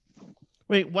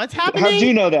 Wait, what's happening? How'd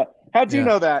you know that? How'd you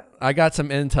know that? I got some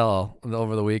intel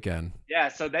over the weekend. Yeah,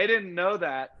 so they didn't know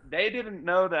that. They didn't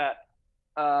know that.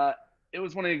 It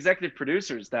was one of the executive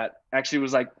producers that actually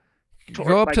was like.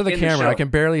 Go up to the camera. I can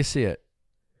barely see it.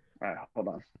 All right, hold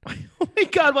on. Oh my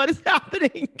God, what is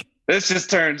happening? This just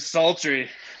turned sultry.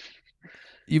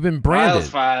 You've been branded.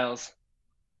 Files.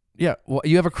 Yeah, well,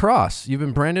 you have a cross. You've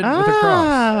been branded with a cross.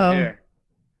 Right here.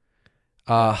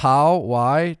 How?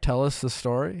 Why? Tell us the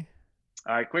story.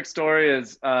 All right, quick story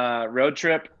is road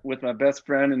trip with my best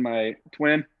friend and my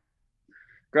twin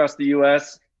across the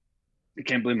U.S. I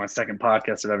can't believe my second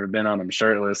podcast I've ever been on. I'm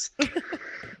shirtless.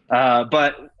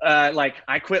 But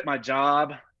I quit my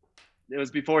job. It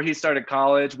was before he started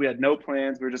college. We had no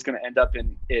plans. We were just going to end up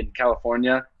in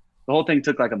California. The whole thing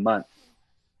took like a month.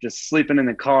 Just sleeping in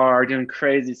the car, doing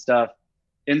crazy stuff.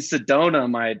 In Sedona,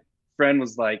 my friend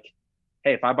was like,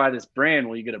 hey, if I buy this brand,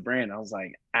 will you get a brand? I was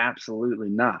like, absolutely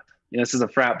not. You know, this is a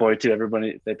frat boy too.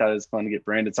 Everybody, they thought it was fun to get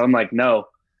branded. So I'm like, no.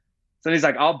 So he's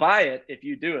like, I'll buy it if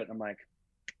you do it. I'm like,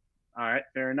 all right,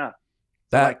 fair enough.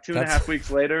 So like 2.5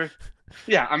 weeks later,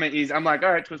 yeah, I mean, I'm like,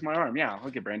 all right, twist my arm. Yeah, I'll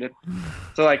get branded.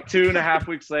 So like 2.5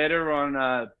 weeks later, we're on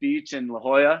a beach in La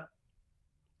Jolla,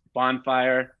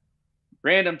 bonfire,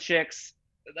 random chicks.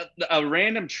 A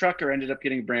random trucker ended up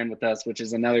getting a brand with us, which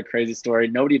is another crazy story.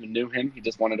 Nobody even knew him. He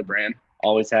just wanted a brand,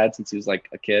 always had since he was like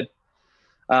a kid.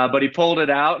 But he pulled it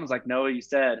out and was like, no, you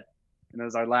said. And it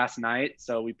was our last night.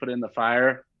 So we put it in the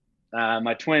fire.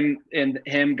 My twin and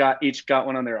him each got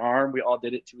one on their arm. We all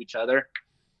did it to each other.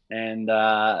 And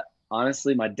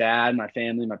honestly, my dad, my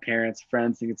family, my parents,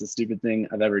 friends think it's the stupid thing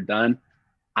I've ever done.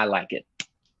 I like it.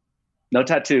 No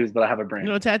tattoos, but I have a brand.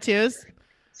 No tattoos?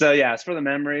 So yeah, it's for the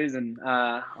memories, and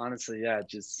honestly, yeah,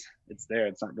 it's there.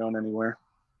 It's not going anywhere.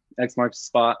 X marks the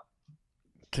spot.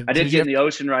 I did get in the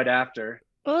ocean right after.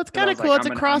 Well, it's kind of cool. It's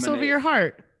a cross over your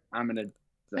heart. I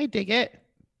dig it.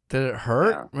 Did it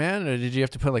hurt, man? Or did you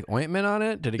have to put like ointment on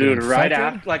it? Did it get infected? Right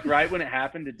after, like right when it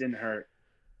happened, it didn't hurt.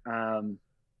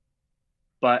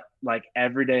 But like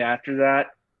every day after that,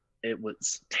 it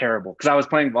was terrible because I was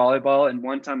playing volleyball, and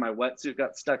one time my wetsuit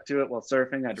got stuck to it while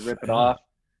surfing. I had to rip it off.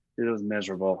 Dude, it was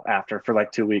miserable for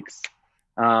like 2 weeks.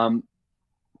 One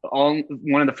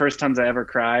of the first times I ever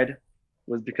cried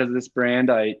was because of this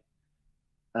brand. I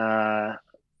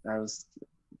was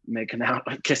making out,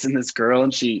 kissing this girl,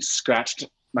 and she scratched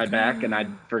my back, and I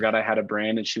forgot I had a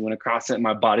brand, and she went across it, and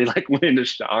my body like went into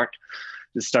shock,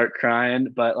 just start crying.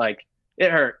 But like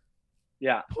it hurt.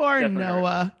 Yeah. Poor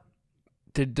Noah.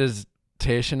 Does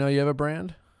Tayshia know you have a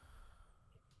brand?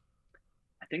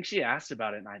 I think she asked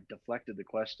about it, and I deflected the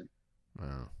question.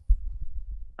 Wow.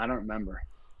 I don't remember.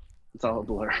 It's all a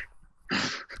blur.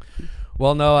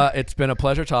 Well, Noah, it's been a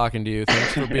pleasure talking to you.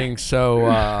 Thanks for being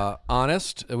so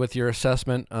honest with your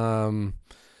assessment, not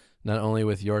only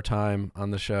with your time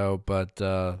on the show, but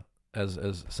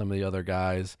as some of the other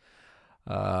guys.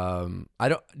 Do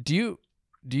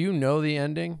you know the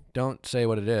ending? Don't say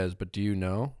what it is, but do you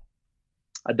know?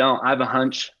 I don't. I have a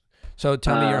hunch. So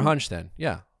tell me your hunch then.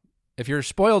 Yeah. If you're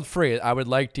spoiled free, I would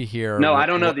like to hear. No, I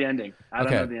don't know the ending. I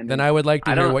don't know the ending. Then I would like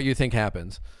to hear what you think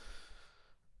happens.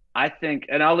 I think,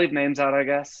 and I'll leave names out, I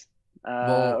guess.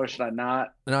 Or should I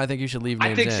not? No, I think you should leave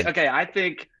names in. I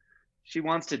think she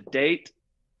wants to date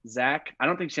Zach. I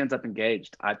don't think she ends up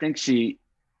engaged. I think she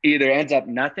either ends up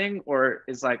nothing or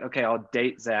is like, okay, I'll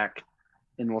date Zach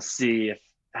and we'll see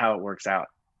how it works out.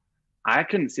 I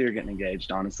couldn't see her getting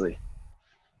engaged, honestly.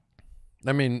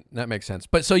 I mean, that makes sense.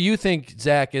 But so you think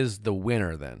Zach is the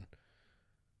winner then?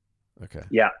 Okay.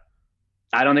 Yeah.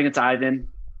 I don't think it's Ivan.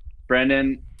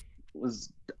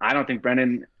 I don't think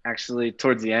Brendan actually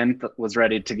towards the end was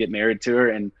ready to get married to her.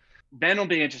 And Ben will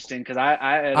be interesting because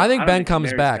I think Ben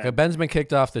comes back. Ben's been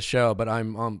kicked off the show, but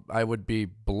I would be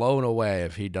blown away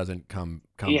if he doesn't come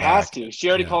He back. Has to. She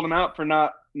already called him out for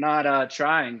not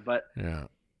trying, but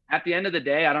at the end of the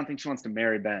day, I don't think she wants to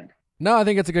marry Ben. No, I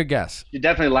think it's a good guess. She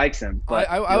definitely likes him. But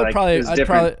I'd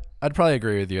probably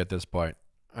agree with you at this point.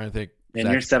 I think. And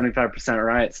you're 75%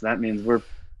 right, so that means we're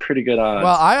pretty good odds.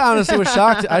 Well, I honestly was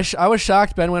shocked. I was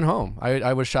shocked Ben went home.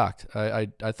 I was shocked. I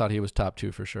thought he was top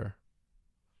 2 for sure.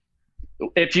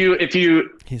 If you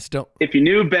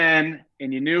knew Ben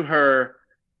and you knew her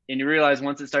and you realize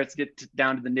once it starts to get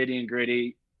down to the nitty and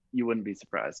gritty, you wouldn't be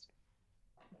surprised.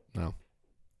 No.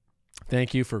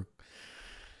 Thank you for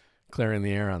clearing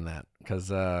the air on that, because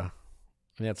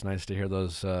it's nice to hear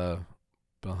those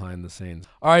behind the scenes.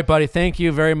 All right, buddy. Thank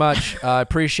you very much. I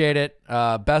appreciate it.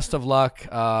 Best of luck.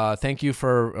 Thank you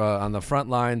for on the front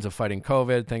lines of fighting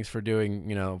COVID. Thanks for doing,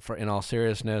 in all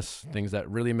seriousness, things that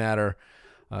really matter,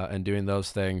 and doing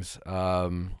those things. I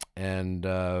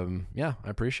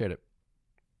appreciate it.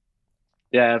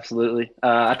 Yeah, absolutely.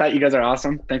 I thought you guys are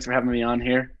awesome. Thanks for having me on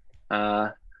here.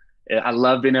 I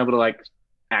love being able to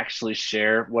actually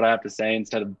share what I have to say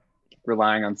instead of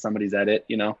relying on somebody's edit,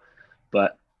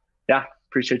 but yeah,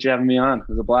 appreciate you having me on. It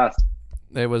was a blast.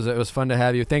 It was fun to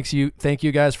have you. Thank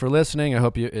you guys for listening. I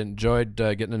hope you enjoyed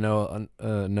getting to know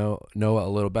Noah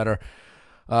a little better.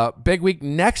 Big week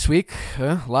next week.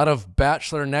 A lot of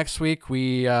Bachelor next week.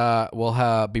 We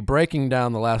will be breaking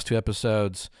down the last 2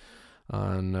 episodes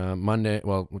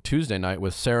on Tuesday night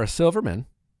with Sarah Silverman,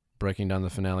 breaking down the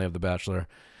finale of The Bachelor.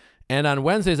 And on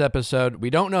Wednesday's episode, we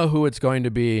don't know who it's going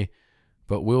to be,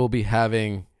 but we will be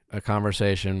having a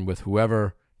conversation with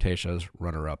whoever Tayshia's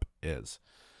runner-up is.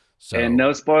 So, and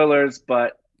no spoilers,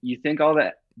 but you think all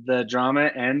the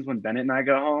drama ends when Bennett and I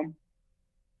go home?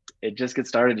 It just gets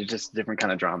started. It's just a different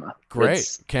kind of drama.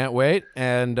 Great. Can't wait.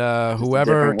 And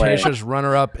whoever Tayshia's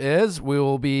runner-up is, we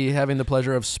will be having the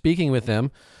pleasure of speaking with them.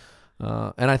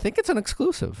 And I think it's an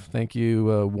exclusive. Thank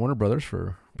you, Warner Brothers,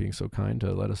 for being so kind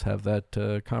to let us have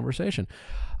that conversation.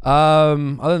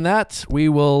 Other than that, we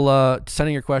will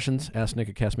sending your questions. Ask Nick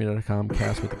at castmedia.com,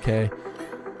 cast with a K.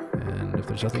 And if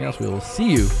there's nothing else, we will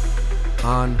see you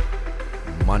on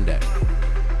Monday.